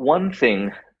 One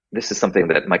thing, this is something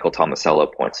that Michael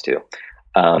Tomasello points to,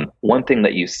 one thing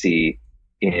that you see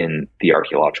in the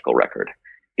archaeological record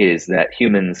is that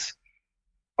humans,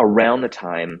 around the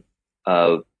time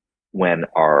of when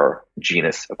our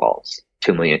genus evolves,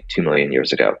 2 million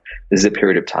years ago, this is a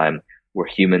period of time where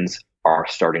humans are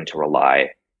starting to rely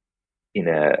in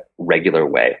a regular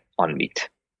way on meat.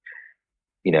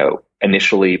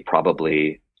 Initially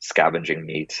probably scavenging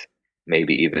meat,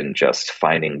 maybe even just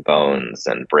finding bones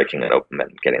and breaking it open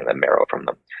and getting the marrow from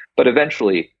them, but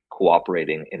eventually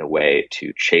cooperating in a way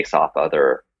to chase off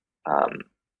other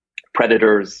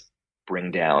predators,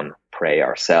 bring down prey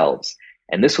ourselves.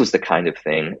 And this was the kind of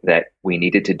thing that we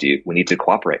needed to do. We needed to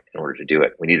cooperate in order to do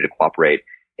it. We needed to cooperate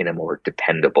in a more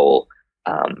dependable,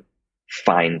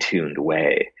 fine-tuned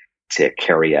way to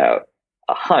carry out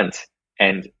a hunt.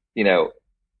 And,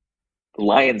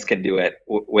 lions can do it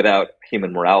without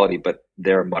human morality, but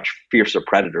they're much fiercer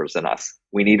predators than us.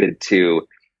 We needed to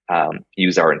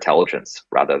use our intelligence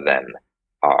rather than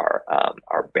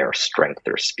our bare strength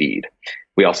or speed.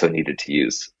 We also needed to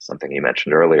use something you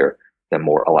mentioned earlier, the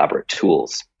more elaborate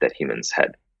tools that humans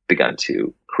had begun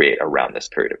to create around this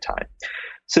period of time.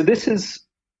 So this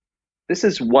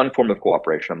is one form of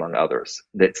cooperation among others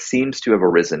that seems to have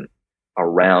arisen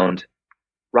around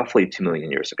roughly 2 million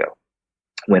years ago,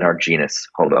 when our genus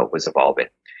Homo was evolving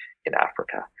in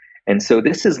Africa. And so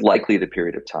this is likely the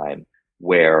period of time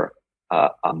where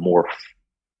a more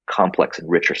complex and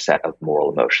richer set of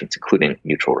moral emotions, including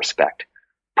mutual respect,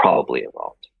 probably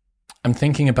evolved. I'm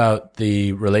thinking about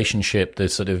the relationship, the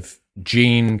sort of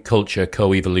gene culture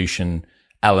co-evolution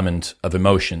element of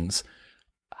emotions.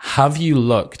 Have you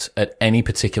looked at any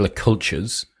particular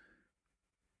cultures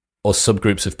or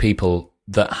subgroups of people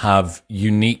that have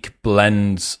unique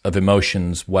blends of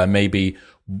emotions where maybe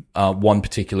one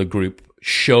particular group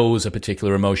shows a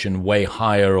particular emotion way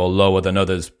higher or lower than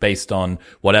others based on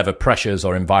whatever pressures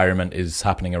or environment is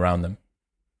happening around them?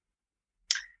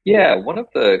 Yeah, one of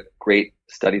the great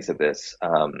studies of this,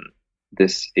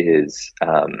 this is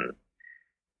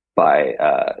by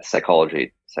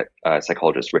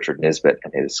psychologist Richard Nisbett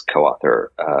and his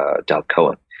co-author Doug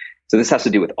Cohen. So this has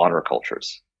to do with honor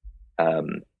cultures.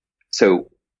 So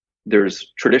there's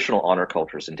traditional honor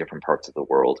cultures in different parts of the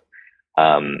world.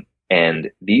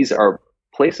 And these are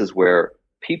places where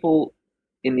people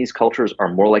in these cultures are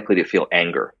more likely to feel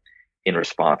anger in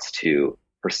response to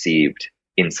perceived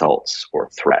insults or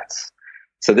threats.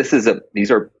 So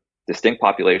these are distinct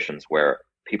populations where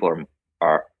people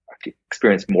are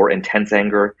experience more intense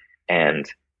anger and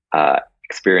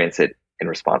experience it in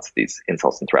response to these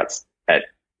insults and threats at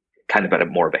a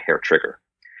more of a hair trigger.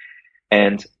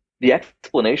 And the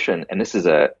explanation, and this is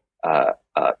a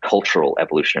cultural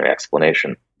evolutionary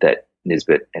explanation that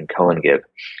Nisbett and Cohen give,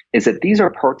 is that these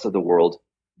are parts of the world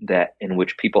in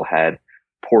which people had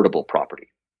portable property.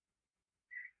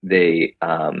 They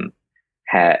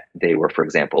were, for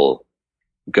example,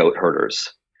 goat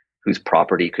herders whose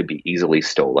property could be easily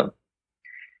stolen.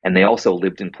 And they also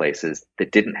lived in places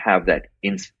that didn't have that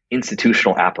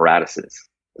institutional apparatuses,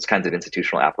 those kinds of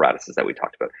institutional apparatuses that we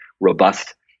talked about,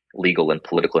 robust legal and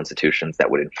political institutions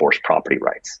that would enforce property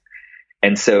rights.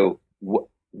 And so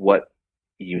what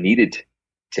you needed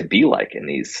to be like in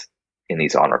these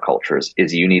honor cultures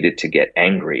is you needed to get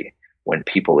angry when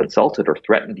people insulted or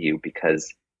threatened you,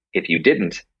 because if you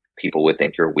didn't, people would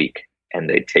think you're weak and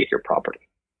they'd take your property.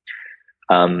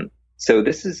 So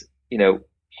this is,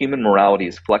 human morality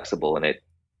is flexible and it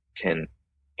can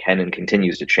and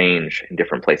continues to change in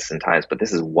different places and times. But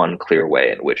this is one clear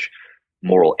way in which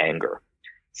moral anger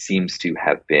seems to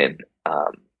have been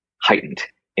heightened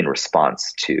in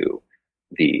response to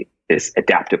this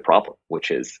adaptive problem,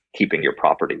 which is keeping your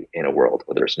property in a world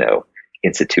where there's no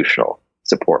institutional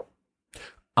support.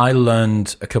 I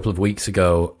learned a couple of weeks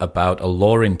ago about a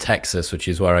law in Texas, which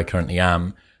is where I currently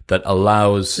am, that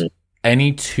allows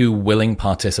any two willing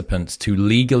participants to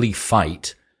legally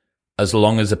fight as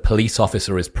long as a police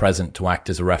officer is present to act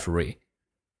as a referee.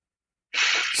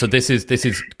 So this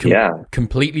is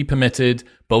completely permitted.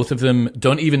 Both of them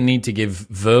don't even need to give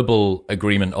verbal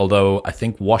agreement, although I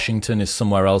think Washington is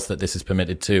somewhere else that this is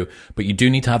permitted too. But you do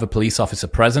need to have a police officer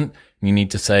present. And you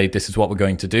need to say, this is what we're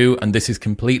going to do. And this is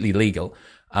completely legal.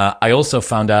 I also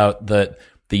found out that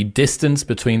the distance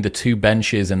between the two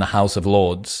benches in the House of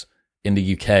Lords in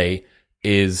the UK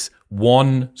is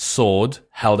one sword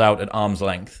held out at arm's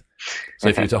length. So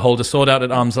if you were to hold a sword out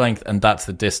at arm's length, and that's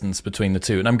the distance between the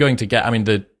two. And I'm going to get, I mean,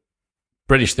 the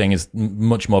British thing is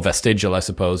much more vestigial, I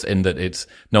suppose, in that it's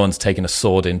no one's taken a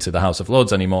sword into the House of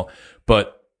Lords anymore.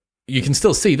 But you can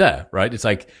still see there, right? It's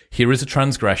like, here is a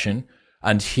transgression,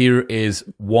 and here is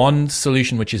one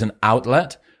solution, which is an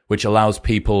outlet, which allows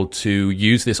people to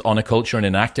use this honor culture and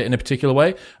enact it in a particular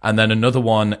way. And then another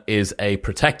one is a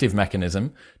protective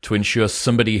mechanism to ensure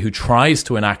somebody who tries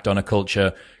to enact honor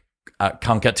culture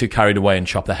can't get too carried away and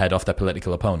chop the head off their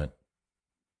political opponent.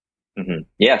 Mm-hmm.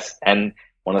 Yes. And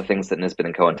one of the things that Nisbet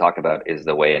and Cohen talk about is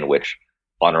the way in which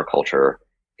honor culture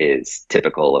is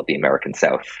typical of the American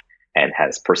South and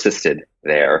has persisted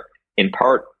there, in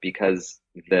part because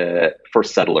the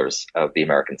first settlers of the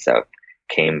American South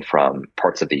came from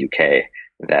parts of the UK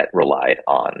that relied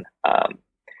on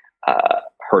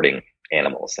herding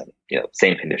animals, and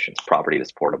same conditions. Property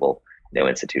was portable, no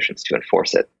institutions to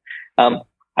enforce it.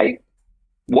 I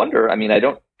wonder. I mean, I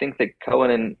don't think that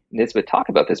Cohen and Nisbet talk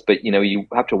about this, but you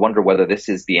have to wonder whether this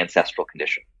is the ancestral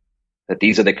condition. That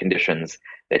these are the conditions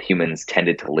that humans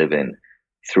tended to live in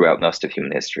throughout most of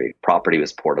human history. Property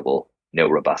was portable, no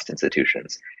robust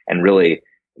institutions, and really,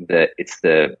 it's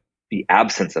the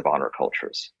absence of honor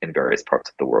cultures in various parts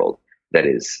of the world that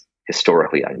is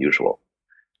historically unusual.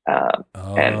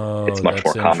 And it's much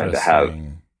more common to have.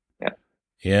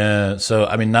 Yeah. So,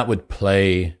 I mean, that would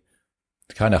play,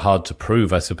 it's kind of hard to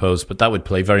prove, I suppose, but that would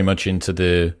play very much into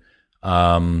the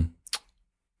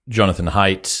Jonathan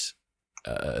Haidt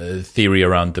theory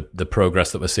around the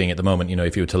progress that we're seeing at the moment.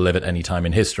 If you were to live at any time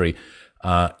in history,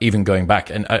 even going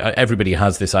back, and everybody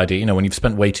has this idea, when you've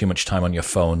spent way too much time on your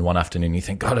phone one afternoon, you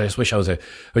think, God, I just wish I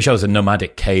was a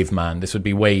nomadic caveman. This would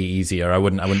be way easier. I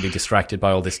wouldn't be distracted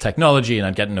by all this technology, and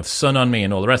I'd get enough sun on me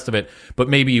and all the rest of it. But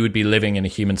maybe you would be living in a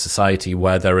human society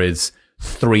where there is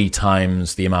 3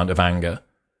 times the amount of anger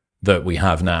that we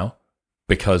have now,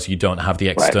 because you don't have the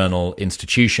external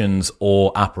institutions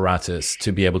or apparatus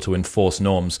to be able to enforce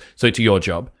norms. So it's your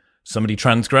job. Somebody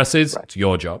transgresses, it's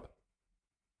your job.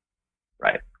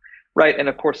 Right. And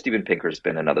of course, Steven Pinker's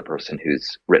been another person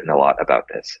who's written a lot about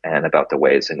this and about the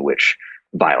ways in which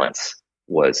violence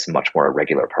was much more a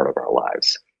regular part of our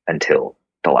lives until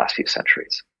the last few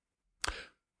centuries.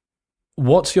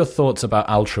 What's your thoughts about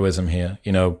altruism here?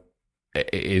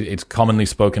 It's commonly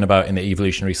spoken about in the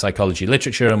evolutionary psychology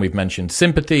literature, and we've mentioned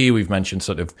sympathy, we've mentioned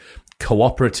sort of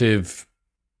cooperative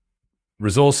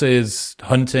resources,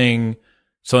 hunting,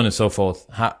 so on and so forth.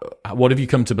 What have you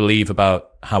come to believe about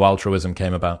how altruism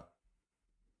came about?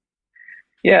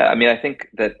 Yeah, I mean, I think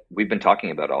that we've been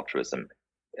talking about altruism.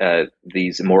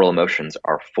 These moral emotions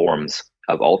are forms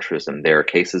of altruism. There are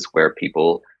cases where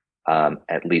people,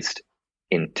 at least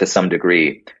to some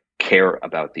degree, care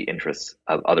about the interests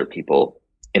of other people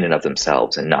in and of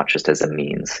themselves, and not just as a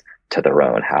means to their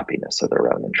own happiness or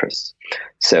their own interests.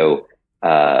 So,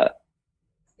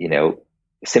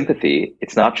 sympathy,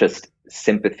 it's not just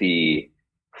sympathy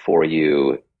for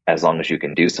you as long as you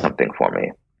can do something for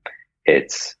me.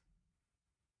 It's,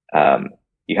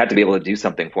 you had to be able to do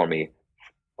something for me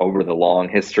over the long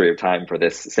history of time for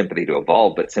this sympathy to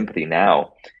evolve. But sympathy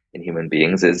now in human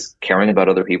beings is caring about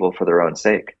other people for their own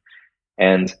sake.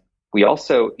 And we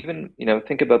also even,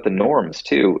 think about the norms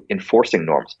too, enforcing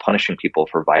norms, punishing people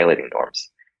for violating norms.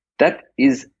 That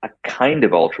is a kind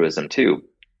of altruism too,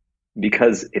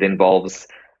 because it involves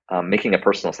making a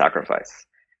personal sacrifice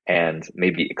and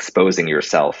maybe exposing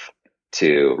yourself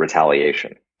to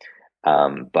retaliation.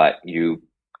 But you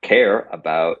care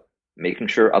about making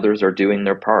sure others are doing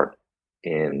their part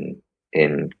in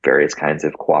various kinds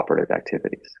of cooperative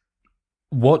activities.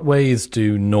 What ways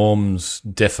do norms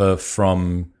differ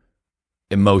from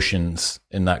emotions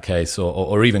in that case,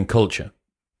 or even culture?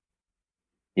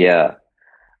 Yeah.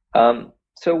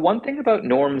 So one thing about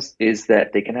norms is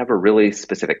that they can have a really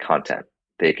specific content.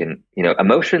 They can,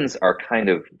 emotions are kind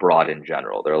of broad in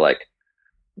general. They're like,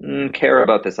 care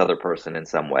about this other person in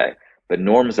some way. But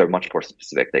norms are much more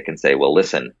specific. They can say, well,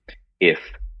 listen, if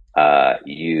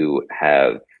you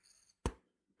have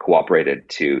cooperated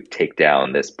to take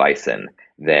down this bison,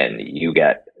 then you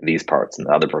get these parts and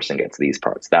the other person gets these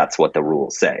parts. That's what the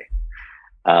rules say.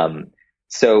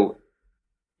 So,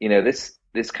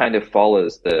 this kind of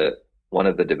follows one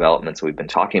of the developments we've been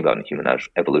talking about in human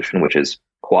evolution, which is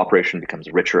cooperation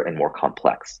becomes richer and more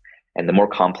complex. And the more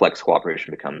complex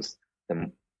cooperation becomes,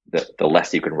 the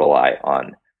less you can rely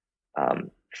on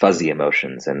fuzzy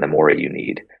emotions, and the more you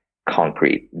need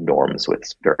concrete norms with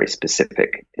very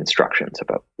specific instructions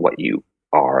about what you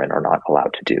are and are not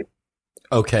allowed to do.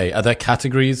 Okay. Are there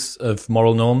categories of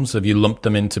moral norms? Have you lumped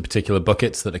them into particular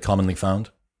buckets that are commonly found?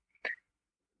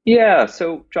 Yeah,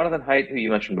 so Jonathan Haidt, who you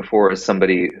mentioned before, is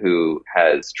somebody who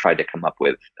has tried to come up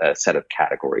with a set of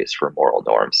categories for moral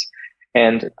norms.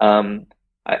 And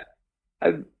I,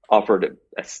 I've offered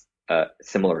a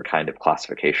similar kind of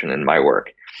classification in my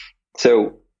work.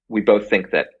 So we both think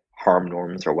that harm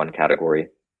norms are one category.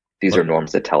 These are What?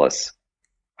 norms that tell us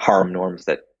harm norms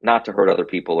that not to hurt other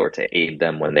people or to aid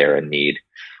them when they're in need.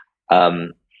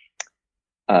 Um,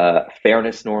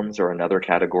 Fairness norms are another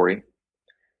category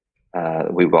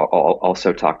we've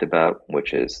also talked about,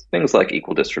 which is things like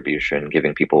equal distribution,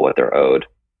 giving people what they're owed.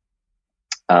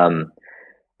 Um,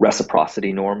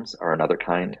 Reciprocity norms are another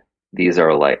kind. These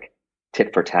are like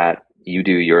tit for tat. You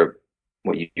do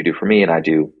what you do for me, and I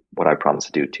do what I promise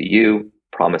to do to you.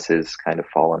 Promises kind of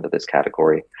fall into this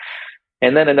category.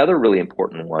 And then another really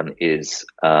important one is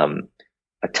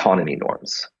autonomy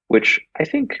norms, which I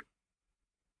think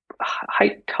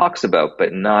Haidt talks about,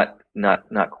 but not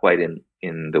quite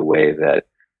in the way that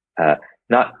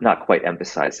not quite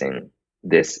emphasizing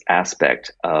this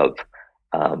aspect of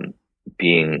um,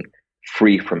 being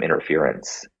free from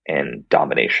interference and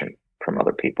domination from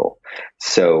other people.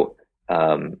 So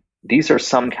these are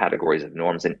some categories of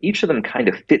norms, and each of them kind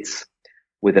of fits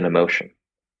with an emotion.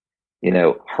 You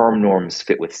know, harm norms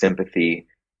fit with sympathy.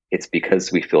 It's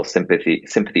because we feel sympathy.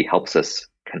 Sympathy helps us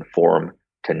conform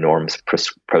to norms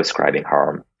proscribing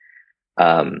harm.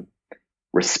 Um,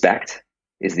 Respect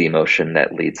is the emotion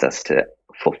that leads us to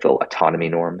fulfill autonomy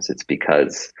norms. It's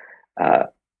because uh,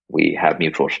 we have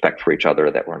mutual respect for each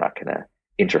other that we're not going to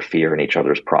interfere in each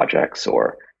other's projects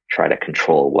or try to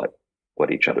control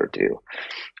what each other do.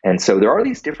 And so there are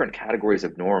these different categories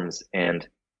of norms, and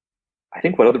I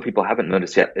think what other people haven't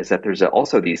noticed yet is that there's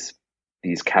also these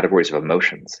categories of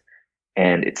emotions,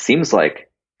 and it seems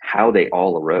like how they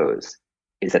all arose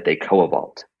is that they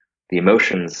co-evolved. The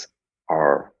emotions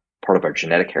are part of our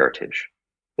genetic heritage.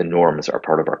 The norms are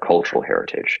part of our cultural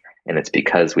heritage, and it's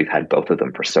because we've had both of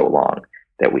them for so long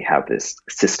that we have this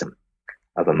system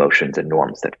of emotions and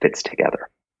norms that fits together.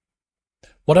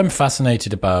 What I'm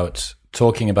fascinated about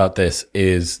talking about this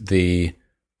is the,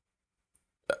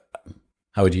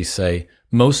 how would you say,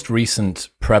 most recent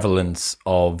prevalence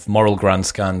of moral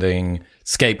grandstanding,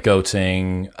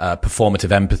 scapegoating,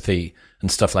 performative empathy, and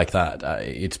stuff like that.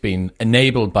 It's been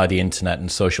enabled by the internet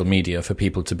and social media for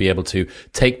people to be able to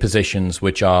take positions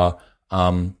which are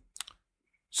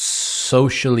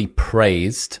socially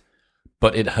praised,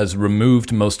 but it has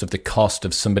removed most of the cost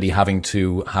of somebody having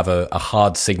to have a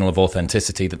hard signal of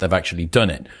authenticity that they've actually done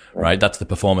it, right? That's the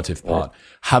performative part.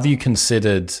 Have you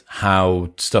considered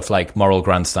how stuff like moral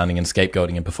grandstanding and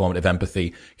scapegoating and performative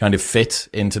empathy kind of fit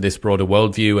into this broader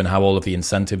worldview and how all of the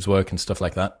incentives work and stuff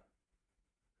like that?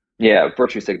 Yeah,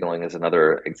 virtue signaling is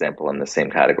another example in the same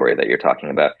category that you're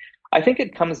talking about. I think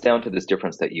it comes down to this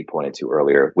difference that you pointed to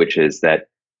earlier, which is that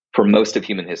for most of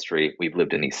human history, we've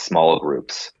lived in these small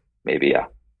groups, maybe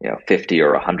 50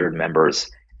 or 100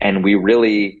 members, and we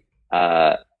really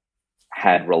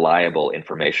had reliable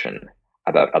information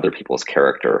about other people's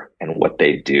character and what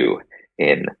they do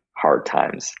in hard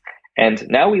times. And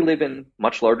now we live in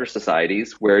much larger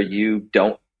societies where you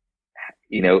don't,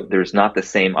 there's not the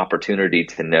same opportunity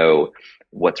to know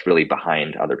what's really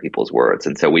behind other people's words.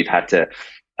 And so we've had to,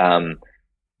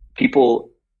 people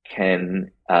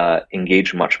can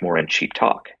engage much more in cheap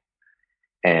talk,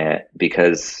 and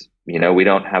because we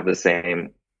don't have the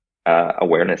same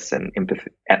awareness and empathy,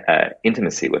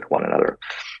 intimacy with one another.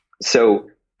 So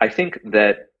I think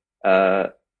that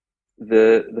the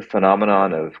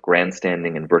phenomenon of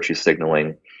grandstanding and virtue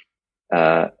signaling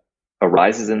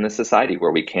arises in this society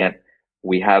where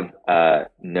we have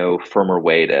no firmer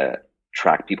way to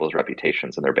track people's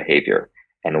reputations and their behavior,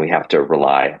 and we have to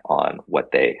rely on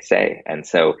what they say. And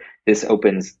so this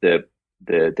opens the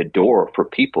door for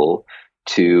people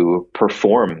to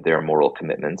perform their moral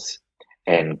commitments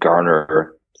and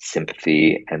garner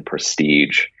sympathy and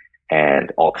prestige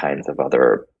and all kinds of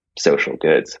other social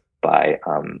goods by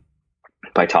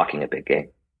talking a big game.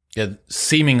 Yeah,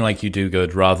 seeming like you do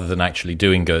good rather than actually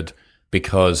doing good,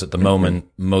 because at the moment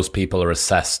most people are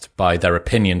assessed by their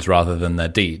opinions rather than their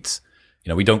deeds.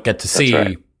 We don't get to see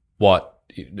right.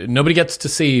 Nobody gets to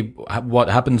see what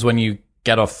happens when you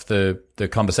get off the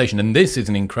conversation. And this is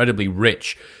an incredibly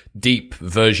rich, deep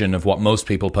version of what most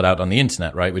people put out on the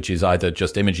internet, right? Which is either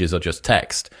just images or just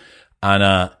text.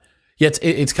 And yet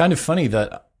it's kind of funny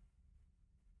that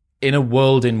in a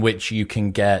world in which you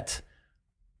can get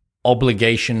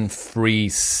obligation-free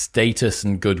status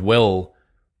and goodwill,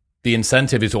 the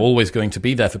incentive is always going to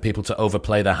be there for people to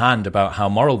overplay their hand about how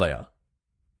moral they are.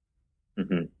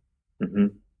 Mm-hmm. Mm-hmm.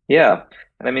 Yeah.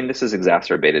 And I mean, this is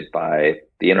exacerbated by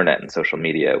the internet and social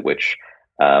media, which,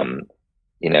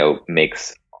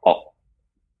 makes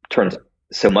turns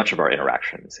so much of our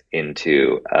interactions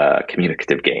into a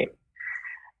communicative game.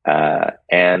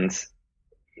 And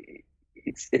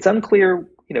it's unclear,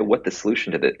 what the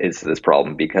solution is to this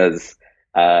problem, because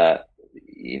there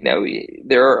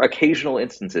are occasional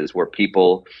instances where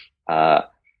people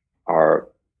are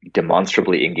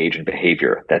demonstrably engaged in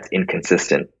behavior that's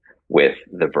inconsistent with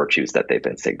the virtues that they've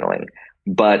been signaling.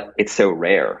 But it's so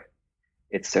rare.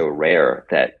 It's so rare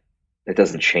that it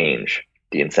doesn't change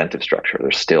the incentive structure.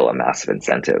 There's still a massive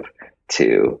incentive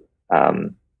to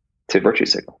virtue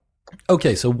signal.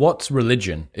 Okay, so what's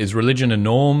religion? Is religion a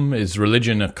norm? Is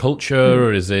religion a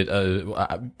culture? Is it?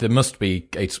 There must be.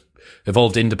 It's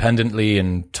evolved independently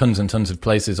in tons and tons of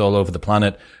places all over the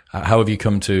planet. How have you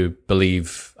come to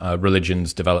believe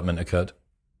religion's development occurred?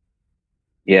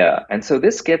 Yeah, and so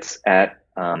this gets at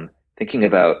thinking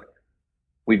about.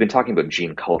 We've been talking about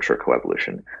gene culture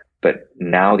coevolution, but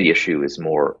now the issue is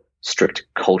more strict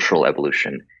cultural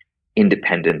evolution,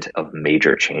 independent of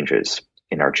major changes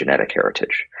in our genetic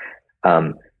heritage.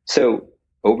 So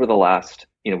over the last,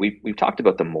 we've talked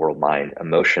about the moral mind,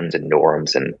 emotions and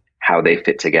norms and how they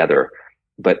fit together.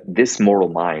 But this moral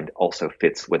mind also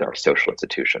fits with our social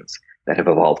institutions that have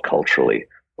evolved culturally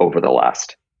over the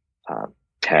last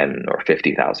 10 or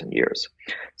 50,000 years.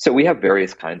 So we have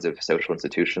various kinds of social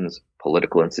institutions,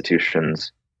 political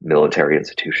institutions, military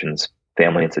institutions,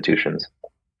 family institutions.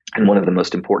 And one of the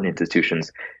most important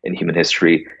institutions in human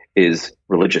history is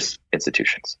religious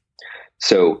institutions.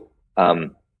 So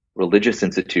religious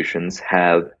institutions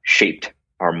have shaped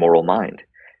our moral mind,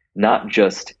 not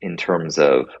just in terms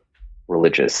of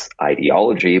religious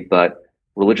ideology, but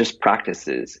religious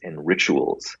practices and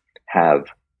rituals have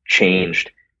changed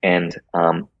and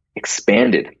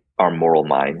expanded our moral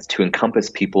minds to encompass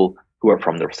people who are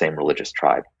from the same religious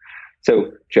tribe.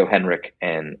 So Joe Henrich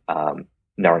and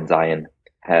Naren Zion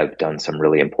have done some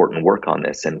really important work on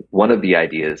this. And one of the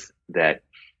ideas that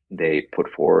they put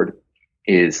forward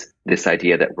is this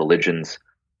idea that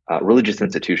religious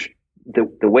institutions,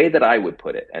 the way that I would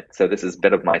put it, and so this is a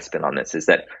bit of my spin on this, is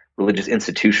that religious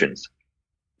institutions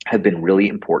have been really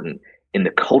important in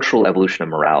the cultural evolution of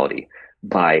morality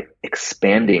by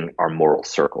expanding our moral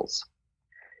circles.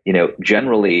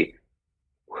 Generally,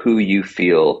 who you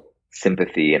feel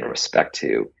sympathy and respect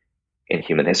to in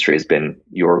human history has been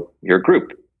your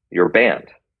group, your band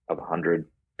of 100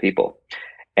 people.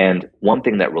 And one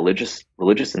thing that religious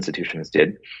institutions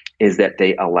did is that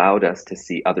they allowed us to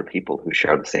see other people who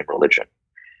share the same religion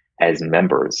as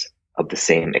members of the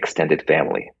same extended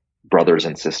family, brothers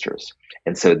and sisters.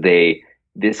 And so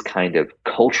this kind of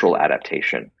cultural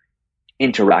adaptation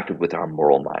interacted with our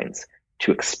moral minds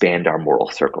to expand our moral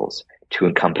circles, to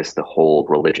encompass the whole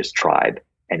religious tribe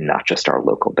and not just our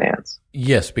local bands.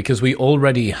 Yes, because we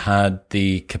already had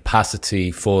the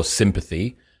capacity for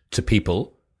sympathy to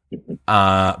people,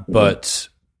 but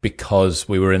because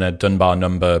we were in a Dunbar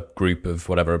number group of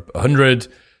 100,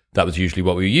 that was usually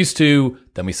what we were used to.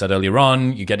 Then we said earlier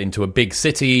on, you get into a big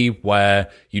city where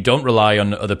you don't rely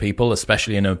on other people,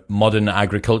 especially in a modern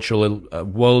agricultural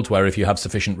world where if you have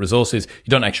sufficient resources, you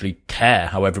don't actually care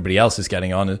how everybody else is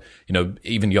getting on.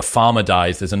 Even your farmer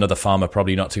dies, there's another farmer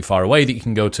probably not too far away that you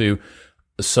can go to.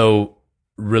 So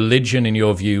religion, in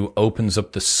your view, opens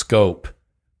up the scope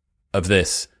of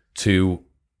this to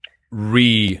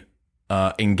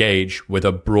engage with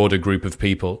a broader group of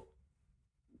people.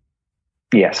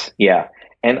 Yes, yeah.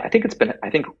 And I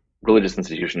think religious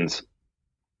institutions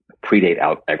predate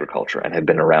out agriculture and have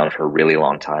been around for a really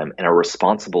long time and are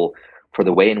responsible for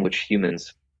the way in which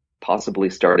humans, possibly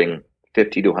starting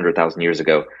 50 to 100,000 years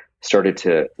ago, started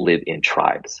to live in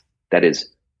tribes. That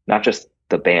is not just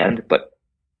the band, but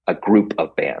a group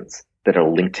of bands that are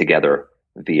linked together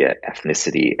via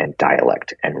ethnicity and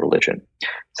dialect and religion.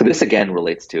 So this again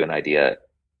relates to an idea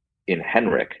in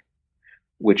Henrich,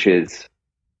 which is,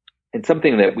 it's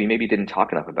something that we maybe didn't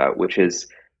talk enough about, which is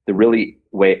the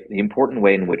important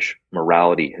way in which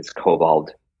morality has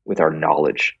co-evolved with our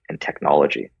knowledge and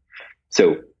technology.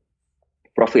 So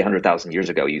roughly 100,000 years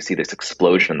ago, you see this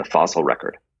explosion in the fossil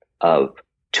record of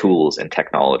tools and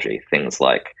technology, things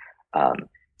like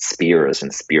spears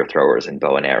and spear throwers and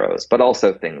bow and arrows, but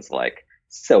also things like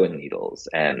sewing needles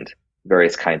and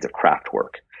various kinds of craft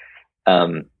work.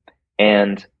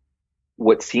 And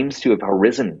what seems to have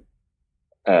arisen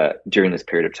during this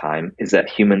period of time is that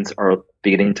humans are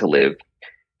beginning to live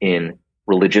in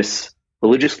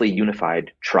religiously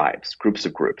unified tribes, groups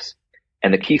of groups.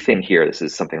 And the key thing here, this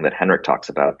is something that Henrich talks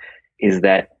about, is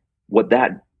that what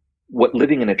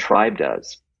living in a tribe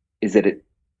does is that it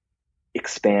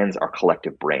expands our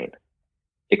collective brain.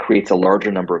 it creates a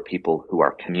larger number of people who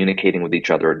are communicating with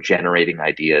each other, generating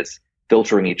ideas,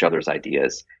 filtering each other's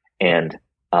ideas, and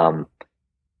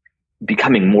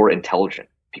becoming more intelligent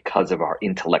because of our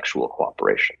intellectual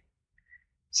cooperation.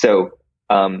 So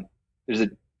there's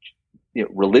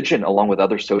religion, along with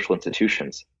other social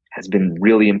institutions, has been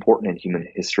really important in human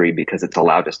history because it's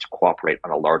allowed us to cooperate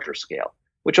on a larger scale,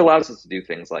 which allows us to do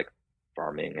things like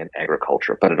farming and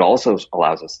agriculture, but it also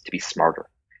allows us to be smarter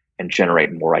and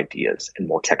generate more ideas and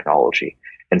more technology.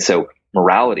 And so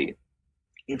morality,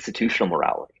 institutional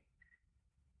morality,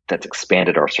 that's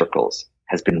expanded our circles,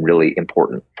 has been really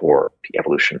important for the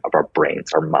evolution of our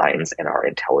brains, our minds, and our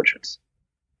intelligence.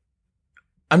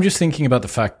 I'm just thinking about the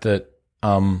fact that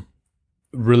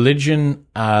religion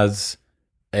as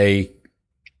a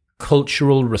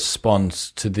cultural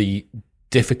response to the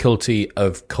difficulty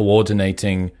of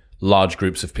coordinating large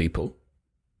groups of people,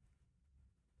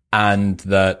 and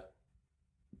that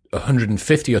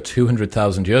 150 or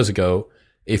 200,000 years ago,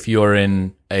 if you're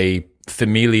in a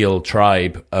familial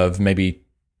tribe of maybe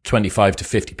 25 to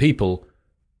 50 people,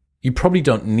 you probably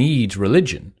don't need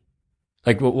religion.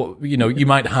 Like, you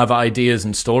might have ideas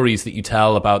and stories that you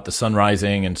tell about the sun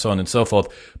rising and so on and so forth,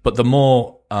 but the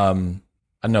more,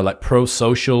 like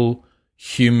pro-social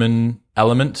human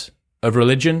element of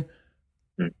religion,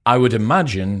 I would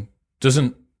imagine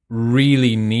doesn't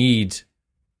really need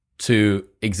to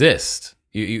exist.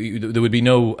 There would be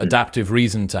no adaptive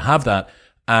reason to have that.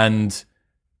 And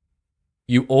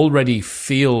you already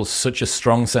feel such a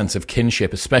strong sense of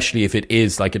kinship, especially if it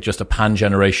is like just a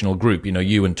pan-generational group,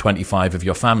 you and 25 of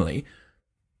your family.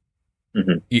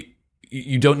 Mm-hmm.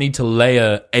 You don't need to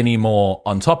layer any more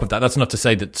on top of that. That's not to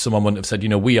say that someone wouldn't have said,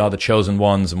 we are the chosen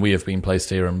ones and we have been placed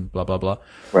here and blah, blah, blah.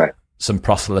 Right. Some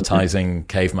proselytizing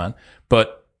caveman.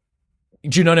 But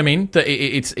do you know what I mean? That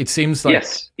it seems like...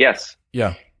 Yes.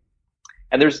 Yeah.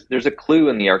 And there's a clue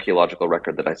in the archaeological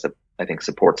record that I think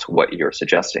supports what you're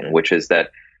suggesting, which is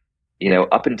that,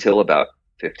 up until about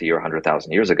 50 or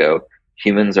 100,000 years ago,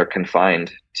 humans are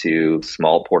confined to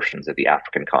small portions of the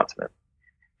African continent.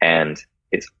 And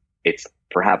it's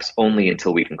perhaps only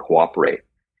until we can cooperate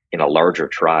in a larger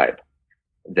tribe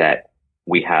that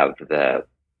we have the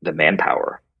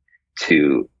manpower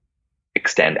to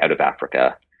extend out of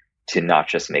Africa, to not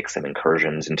just make some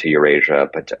incursions into Eurasia,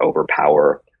 but to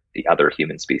overpower the other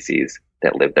human species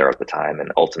that lived there at the time,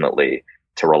 and ultimately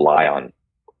to rely on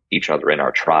each other in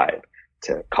our tribe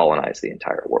to colonize the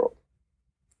entire world.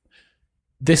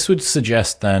 This would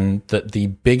suggest then that the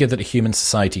bigger that a human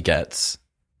society gets,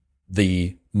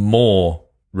 the more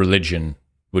religion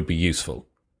would be useful.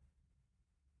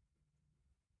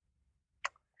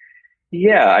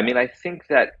 Yeah, I mean, I think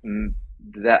that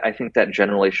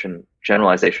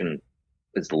generalization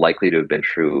is likely to have been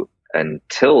true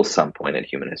until some point in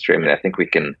human history. I mean, I think we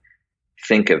can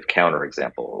think of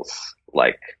counterexamples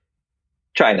like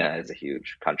China is a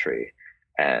huge country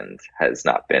and has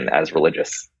not been as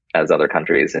religious as other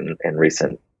countries in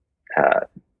recent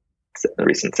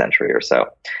century or so.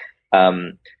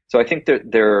 So I think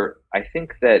here's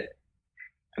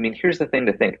the thing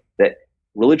to think, that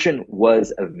religion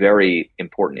was a very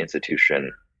important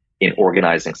institution in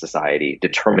organizing society,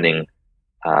 determining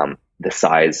the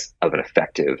size of an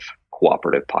effective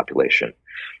cooperative population.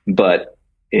 But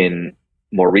in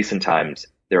more recent times,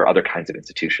 there are other kinds of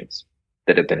institutions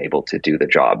that have been able to do the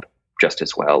job just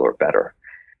as well or better.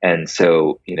 And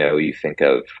so, you think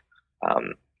of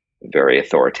very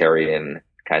authoritarian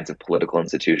kinds of political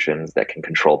institutions that can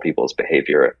control people's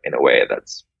behavior in a way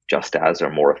that's just as or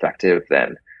more effective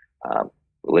than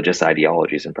religious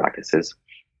ideologies and practices.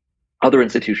 Other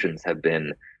institutions have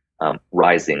been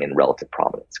rising in relative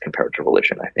prominence compared to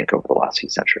religion, I think, over the last few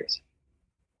centuries.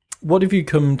 What have you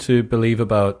come to believe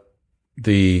about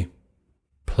the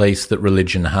place that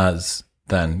religion has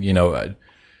then?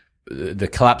 The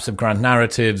collapse of grand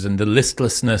narratives and the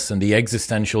listlessness and the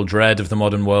existential dread of the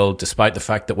modern world, despite the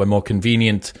fact that we're more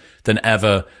convenient than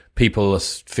ever, people are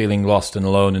feeling lost and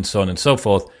alone and so on and so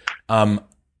forth.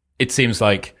 It seems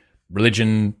like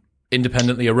religion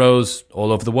independently arose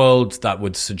all over the world. That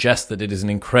would suggest that it is an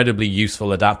incredibly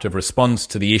useful adaptive response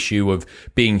to the issue of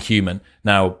being human.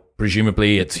 Now,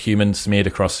 presumably it's human smeared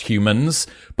across humans,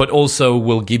 but also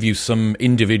will give you some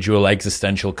individual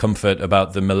existential comfort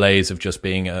about the malaise of just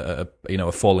being a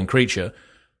fallen creature.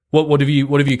 What have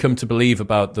you come to believe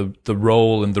about the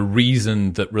role and the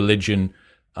reason that religion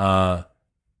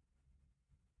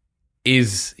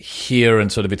is here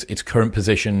and sort of its current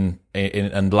position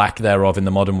and lack thereof in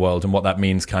the modern world, and what that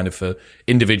means kind of for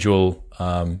individual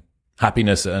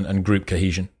happiness and group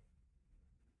cohesion?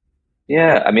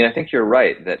 Yeah, I mean, I think you're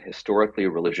right that historically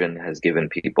religion has given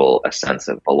people a sense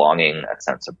of belonging, a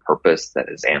sense of purpose that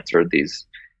has answered these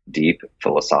deep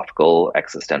philosophical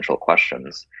existential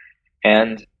questions.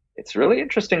 And it's really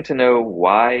interesting to know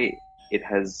why it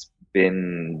has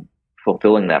been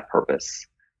fulfilling that purpose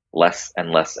less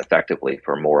and less effectively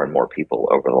for more and more people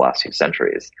over the last few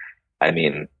centuries. I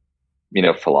mean,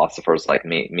 philosophers like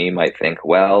me might think,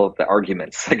 well, the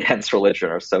arguments against religion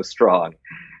are so strong.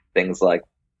 Things like,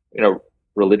 you know,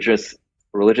 religious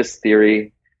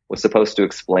theory was supposed to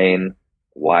explain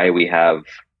why we have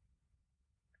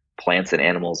plants and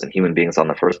animals and human beings on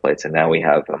the first place, and now we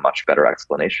have a much better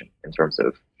explanation in terms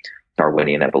of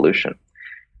Darwinian evolution.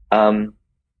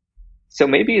 So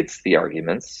maybe it's the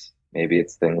arguments, maybe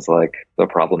it's things like the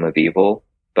problem of evil,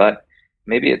 but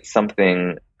maybe it's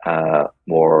something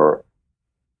more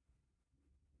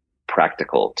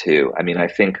practical too. I mean, I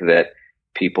think that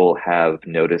people have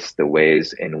noticed the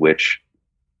ways in which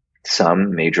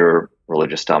some major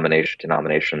religious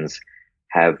denominations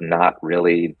have not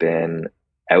really been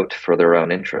out for their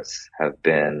own interests, have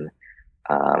been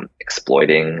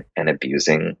exploiting and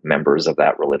abusing members of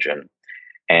that religion.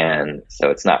 And so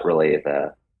it's not really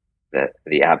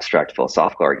the abstract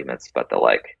philosophical arguments, but the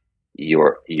like,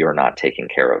 you're not taking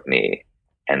care of me,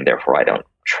 and therefore I don't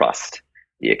trust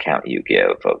the account you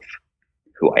give of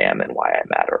who I am and why I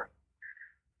matter.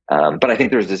 But I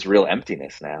think there's this real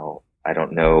emptiness now. I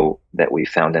don't know that we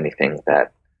found anything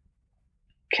that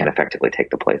can effectively take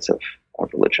the place of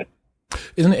religion.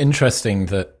 Isn't it interesting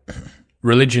that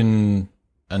religion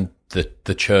and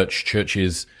the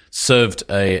churches served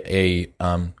a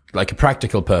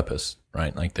practical purpose,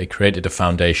 right? Like they created a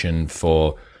foundation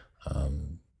for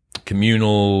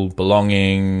communal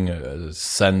belonging,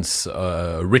 sense,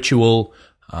 ritual,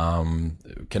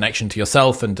 connection to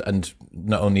yourself and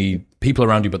not only people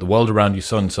around you, but the world around you,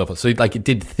 so on and so forth. So like it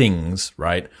did things,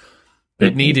 right? But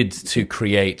it needed to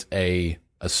create a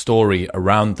story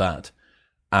around that.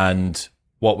 And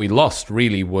what we lost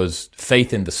really was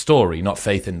faith in the story, not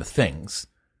faith in the things.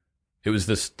 It was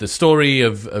the story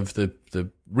of the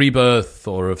rebirth,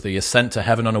 or of the ascent to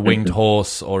heaven on a winged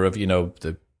horse, or of,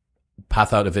 the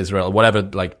path out of Israel, whatever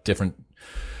like different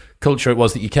culture it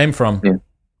was that you came from. Yeah.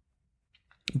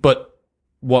 But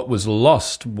what was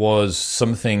lost was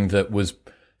something that was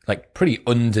like pretty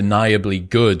undeniably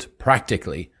good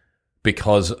practically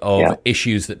because of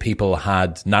issues that people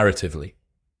had narratively.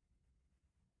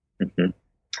 Mm-hmm.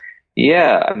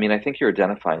 Yeah, I mean, I think you're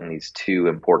identifying these two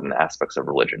important aspects of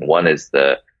religion. One is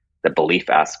the belief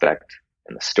aspect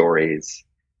and the stories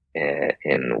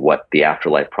in what the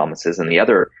afterlife promises, and the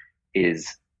other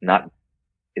is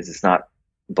it's not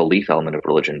belief element of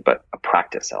religion, but a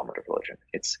practice element of religion.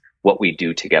 It's what we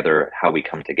do together, how we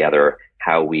come together,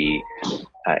 how we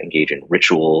engage in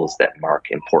rituals that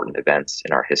mark important events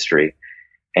in our history,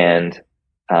 and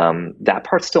that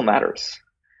part still matters.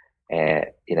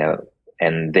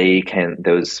 And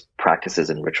those practices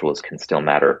and rituals can still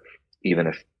matter, even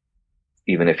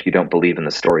if you don't believe in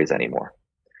the stories anymore.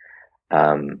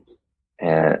 And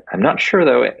I'm not sure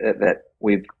though that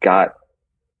we've got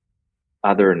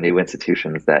other new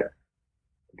institutions that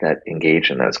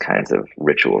engage in those kinds of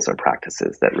rituals and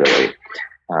practices that really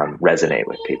resonate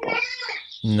with people.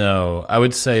 No, I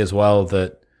would say as well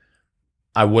that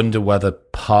I wonder whether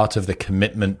part of the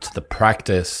commitment to the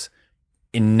practice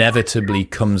inevitably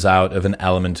comes out of an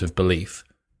element of belief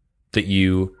that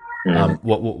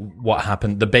what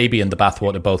happened, the baby and the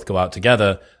bathwater both go out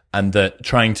together, and that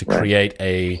trying to create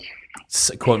a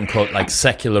quote unquote like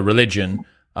secular religion.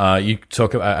 I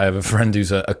have a friend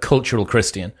who's a cultural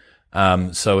Christian.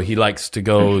 So he likes to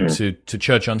go to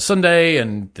church on Sunday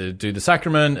and do the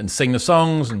sacrament and sing the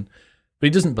songs, but he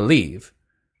doesn't believe.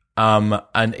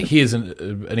 And he is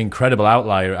an incredible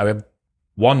outlier. I have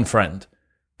one friend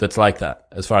that's like that,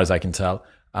 as far as I can tell.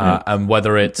 And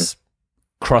whether it's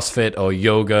CrossFit or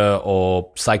yoga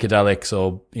or psychedelics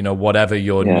or, whatever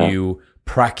your new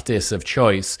practice of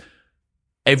choice,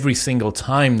 every single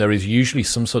time there is usually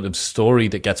some sort of story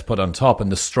that gets put on top.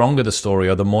 And the stronger the story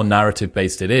or the more narrative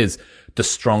based it is, the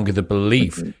stronger the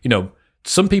belief.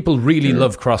 Some people really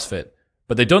love CrossFit,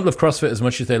 but they don't love CrossFit as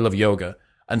much as they love yoga.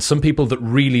 And some people that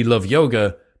really love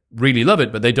yoga really love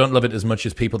it, but they don't love it as much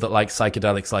as people that like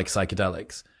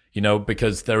psychedelics,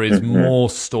 because there is more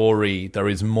story, there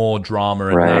is more drama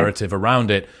and narrative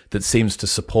around it that seems to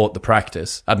support the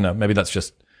practice. I don't know, maybe that's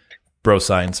just bro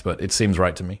science, but it seems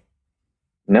right to me.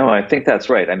 No, I think that's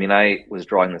right. I mean, I was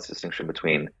drawing this distinction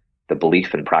between the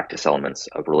belief and practice elements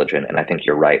of religion, and I think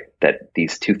you're right that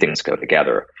these two things go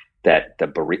together, that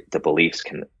the beliefs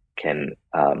can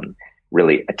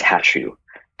really attach you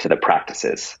to the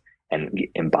practices, and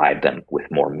imbibe them with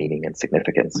more meaning and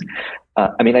significance.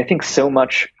 I mean, I think so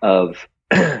much of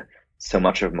so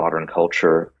much of modern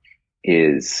culture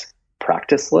is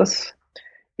practiceless.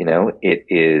 You know, it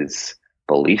is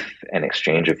belief and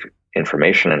exchange of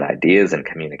information and ideas and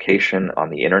communication on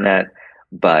the internet,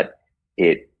 but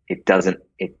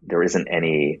there isn't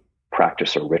any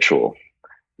practice or ritual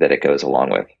that it goes along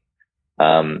with.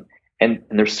 And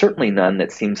there's certainly none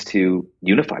that seems to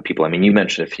unify people. I mean, you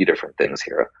mentioned a few different things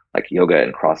here, like yoga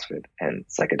and CrossFit and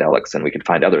psychedelics, and we could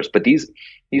find others. But these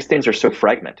things are so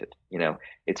fragmented. You know,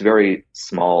 it's very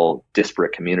small,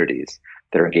 disparate communities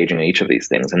that are engaging in each of these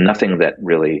things, and nothing that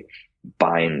really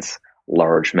binds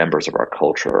large members of our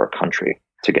culture or country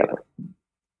together.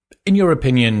 In your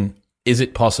opinion, is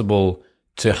it possible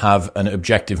to have an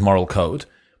objective moral code?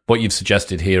 What you've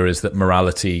suggested here is that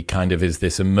morality kind of is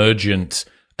this emergent,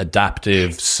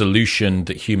 adaptive solution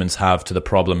that humans have to the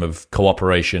problem of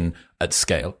cooperation at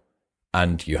scale.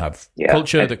 And you have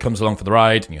culture that comes along for the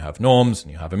ride, and you have norms,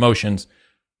 and you have emotions.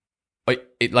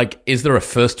 Is there a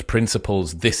first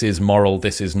principles, this is moral,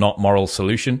 this is not moral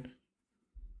solution?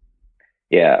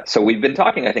 Yeah. So we've been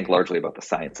talking, I think, largely about the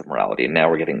science of morality, and now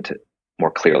we're getting to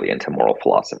more clearly into moral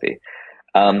philosophy.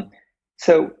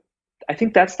 So I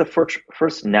think that's the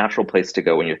first natural place to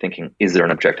go when you're thinking, is there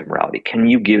an objective morality? Can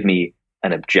you give me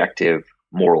an objective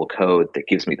moral code that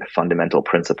gives me the fundamental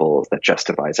principles that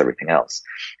justifies everything else?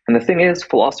 And the thing is,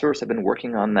 philosophers have been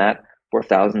working on that for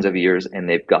thousands of years, and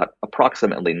they've got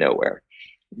approximately nowhere.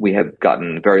 We have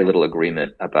gotten very little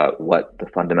agreement about what the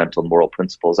fundamental moral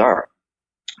principles are.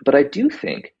 But I do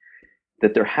think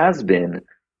that there has been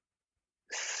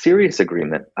serious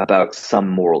agreement about some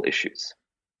moral issues,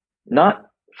 not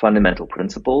fundamental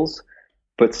principles,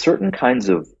 but certain kinds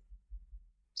of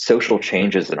social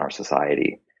changes in our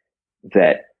society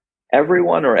that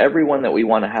everyone that we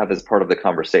want to have as part of the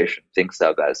conversation thinks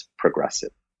of as progressive.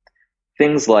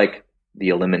 Things like the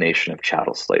elimination of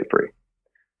chattel slavery,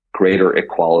 greater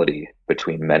equality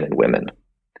between men and women,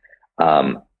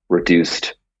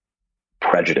 reduced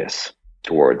prejudice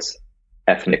towards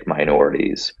ethnic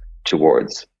minorities,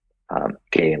 towards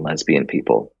gay and lesbian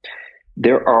people.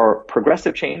 There are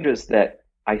progressive changes that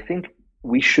I think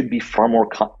we should be far more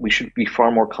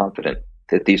confident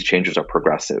that these changes are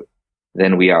progressive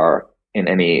than we are in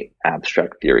any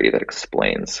abstract theory that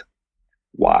explains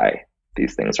why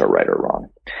these things are right or wrong.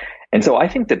 And so I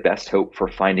think the best hope for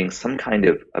finding some kind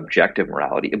of objective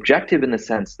morality, objective in the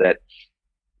sense that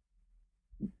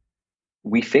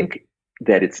we think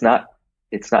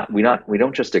that we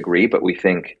don't just agree, but we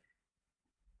think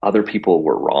other people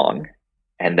were wrong,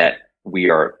 and that we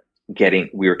are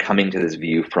coming to this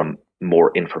view from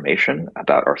more information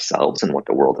about ourselves and what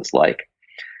the world is like.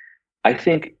 I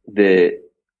think their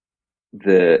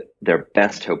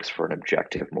best hopes for an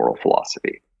objective moral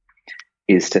philosophy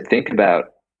is to think about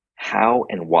how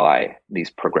and why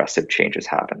these progressive changes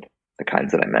happened, the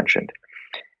kinds that I mentioned,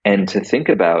 and to think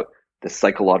about the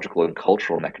psychological and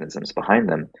cultural mechanisms behind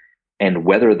them, and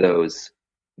whether those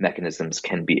mechanisms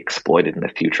can be exploited in the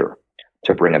future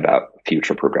to bring about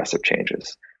future progressive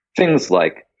changes. Things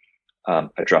like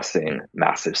addressing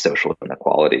massive social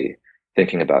inequality,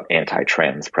 thinking about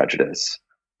anti-trans prejudice,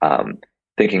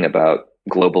 thinking about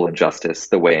global injustice,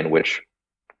 the way in which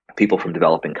people from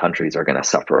developing countries are going to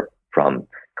suffer from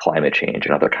climate change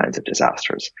and other kinds of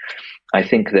disasters. I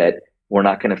think that we're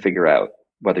not going to figure out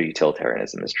whether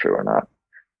utilitarianism is true or not,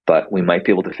 but we might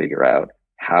be able to figure out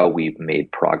how we've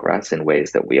made progress in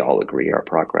ways that we all agree are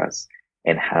progress,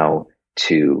 and how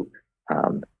to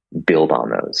build on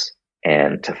those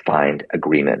and to find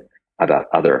agreement about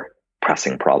other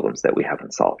pressing problems that we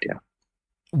haven't solved yet.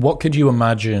 What could you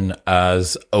imagine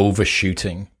as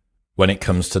overshooting when it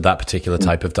comes to that particular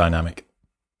type of dynamic?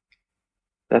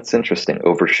 That's interesting,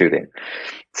 overshooting.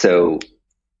 So,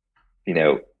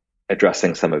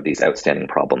 addressing some of these outstanding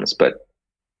problems, but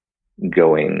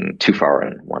going too far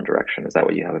in one direction. Is that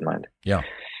what you have in mind? Yeah.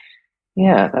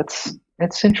 Yeah,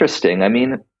 that's interesting. I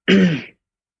mean,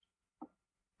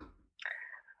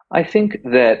 I think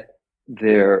that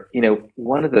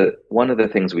one of the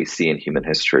things we see in human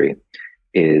history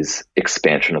is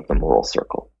expansion of the moral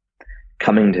circle,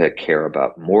 coming to care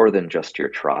about more than just your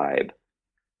tribe,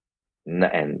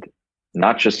 and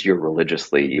not just your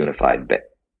religiously unified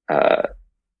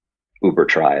Uber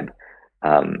tribe.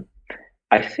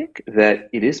 I think that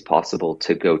it is possible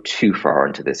to go too far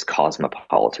into this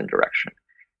cosmopolitan direction,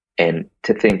 and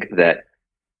to think that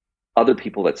other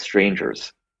people, that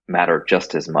strangers, matter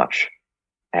just as much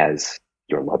as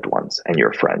your loved ones and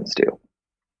your friends do.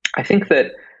 I think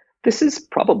that this is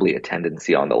probably a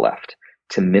tendency on the left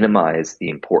to minimize the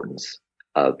importance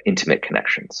of intimate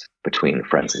connections between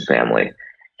friends and family,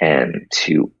 and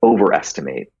to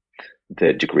overestimate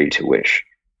the degree to which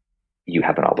you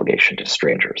have an obligation to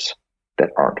strangers that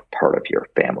aren't part of your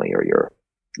family or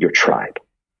your tribe.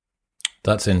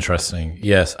 That's interesting.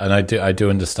 Yes, and I do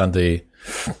understand the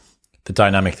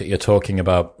dynamic that you're talking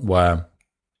about, where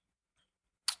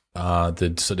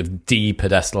the sort of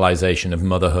de-pedestalization of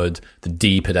motherhood, the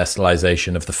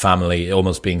de-pedestalization of the family,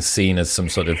 almost being seen as some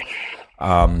sort of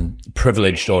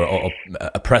privileged or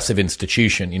oppressive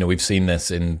institution. You know, we've seen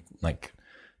this in like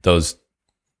those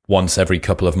once every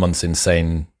couple of months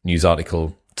insane news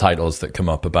article titles that come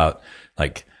up about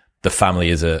like the family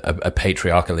is a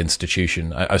patriarchal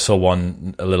institution. I saw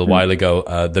one a little while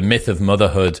ago. The myth of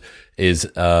motherhood is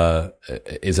a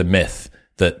myth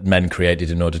that men created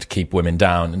in order to keep women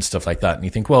down and stuff like that. And you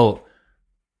think, well,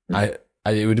 it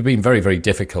would have been very, very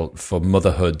difficult for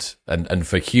motherhood and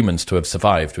for humans to have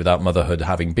survived without motherhood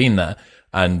having been there.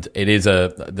 And it is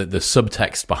the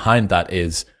subtext behind that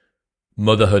is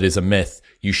motherhood is a myth.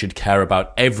 You should care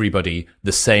about everybody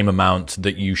the same amount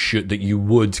that you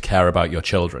would care about your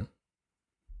children.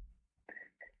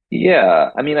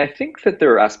 Yeah, I mean, I think that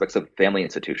there are aspects of family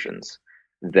institutions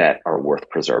that are worth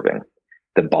preserving.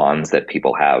 The bonds that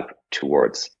people have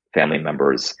towards family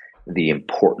members, the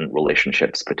important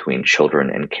relationships between children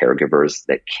and caregivers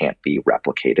that can't be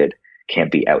replicated, can't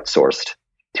be outsourced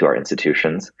to our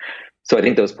institutions. So I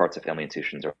think those parts of family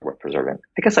institutions are worth preserving.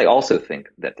 I guess I also think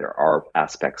that there are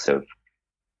aspects of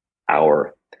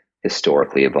our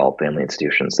historically evolved family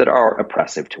institutions that are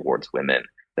oppressive towards women,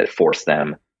 that force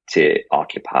them to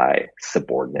occupy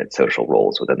subordinate social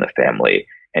roles within the family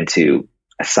and to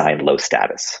assign low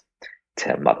status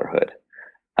to motherhood.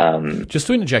 Just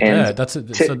to interject there,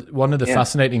 so one of the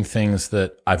fascinating things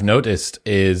that I've noticed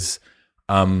is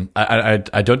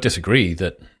I don't disagree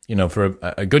that, you know, for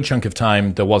a good chunk of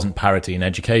time there wasn't parity in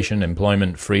education,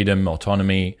 employment, freedom,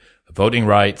 autonomy, voting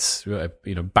rights,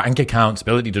 you know, bank accounts,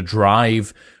 ability to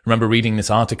drive. I remember reading this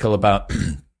article about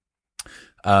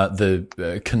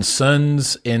the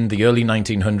concerns in the early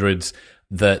 1900s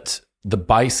that the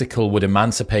bicycle would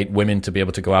emancipate women to be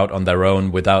able to go out on their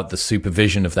own without the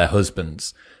supervision of their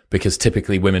husbands, because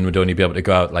typically women would only be able to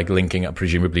go out like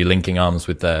presumably linking arms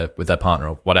with their partner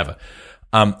or whatever.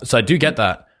 So I do get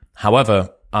that. However,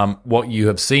 what you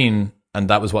have seen, and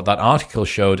that was what that article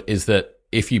showed, is that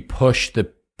if you push the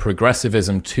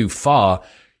progressivism too far,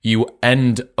 you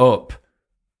end up,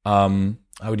 how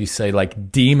would you say,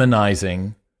 like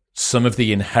demonizing some of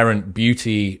the inherent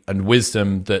beauty and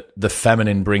wisdom that the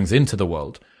feminine brings into the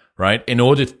world, right? In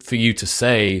order for you to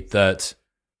say that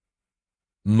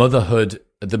motherhood,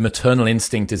 the maternal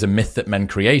instinct is a myth that men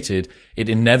created, it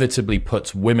inevitably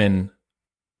puts women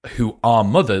who are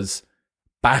mothers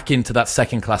back into that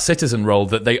second-class citizen role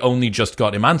that they only just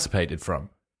got emancipated from.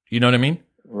 You know what I mean?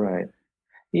 Right.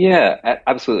 Yeah,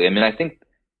 absolutely. I mean, I think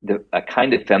a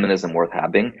kind of feminism worth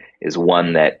having is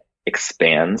one that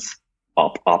expands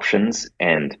options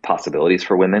and possibilities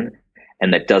for women,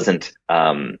 and that doesn't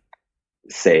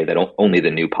say that only the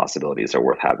new possibilities are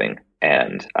worth having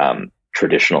and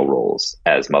traditional roles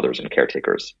as mothers and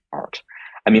caretakers aren't.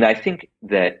 I mean, I think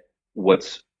that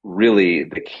what's really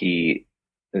the key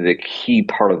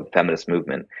part of the feminist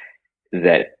movement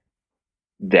that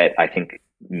I think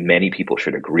many people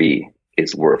should agree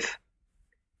is worth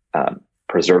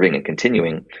preserving and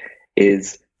continuing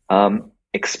is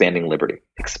expanding liberty,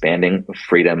 expanding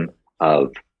freedom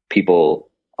of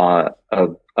people of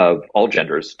all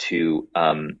genders to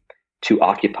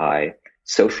occupy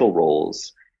social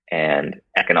roles and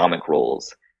economic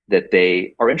roles that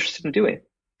they are interested in doing.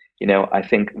 You know, I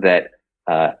think that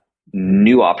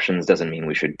new options doesn't mean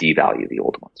we should devalue the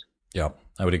old ones. Yeah,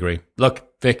 I would agree. Look,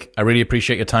 Vic, I really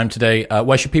appreciate your time today.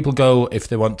 Where should people go if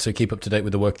they want to keep up to date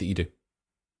with the work that you do?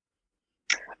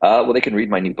 Well, they can read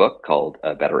my new book called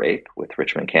Better Ape with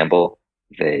Richmond Campbell.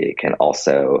 They can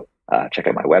also check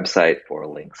out my website for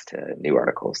links to new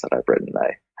articles that I've written.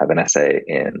 I have an essay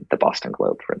in the Boston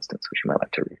Globe, for instance, which you might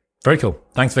like to read. Very cool.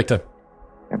 Thanks, Victor.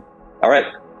 Yeah. All right.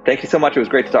 Thank you so much. It was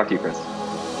great to talk to you, Chris.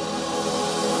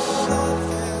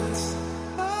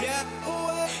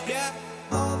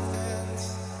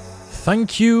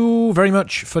 Thank you very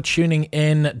much for tuning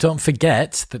in. Don't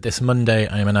forget that this Monday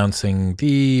I am announcing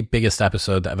the biggest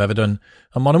episode that I've ever done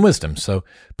on Modern Wisdom. So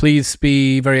please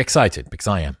be very excited, because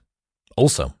I am.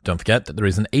 Also, don't forget that there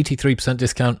is an 83%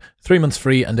 discount, 3 months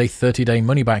free, and a 30-day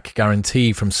money-back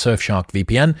guarantee from Surfshark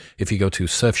VPN. If you go to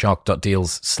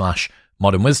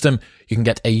surfshark.deals/Modern Wisdom, you can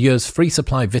get a year's free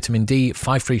supply of vitamin D,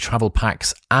 5 free travel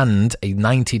packs, and a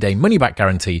 90-day money-back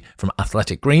guarantee from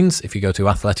Athletic Greens. If you go to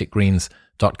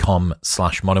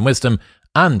athleticgreens.com/modern wisdom,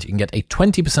 And you can get a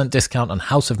 20% discount on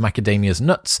House of Macadamia's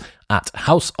nuts at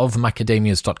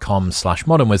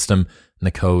houseofmacadamias.com/modernwisdom and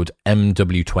the code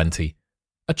MW20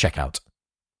 at checkout.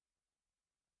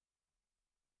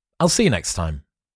 I'll see you next time.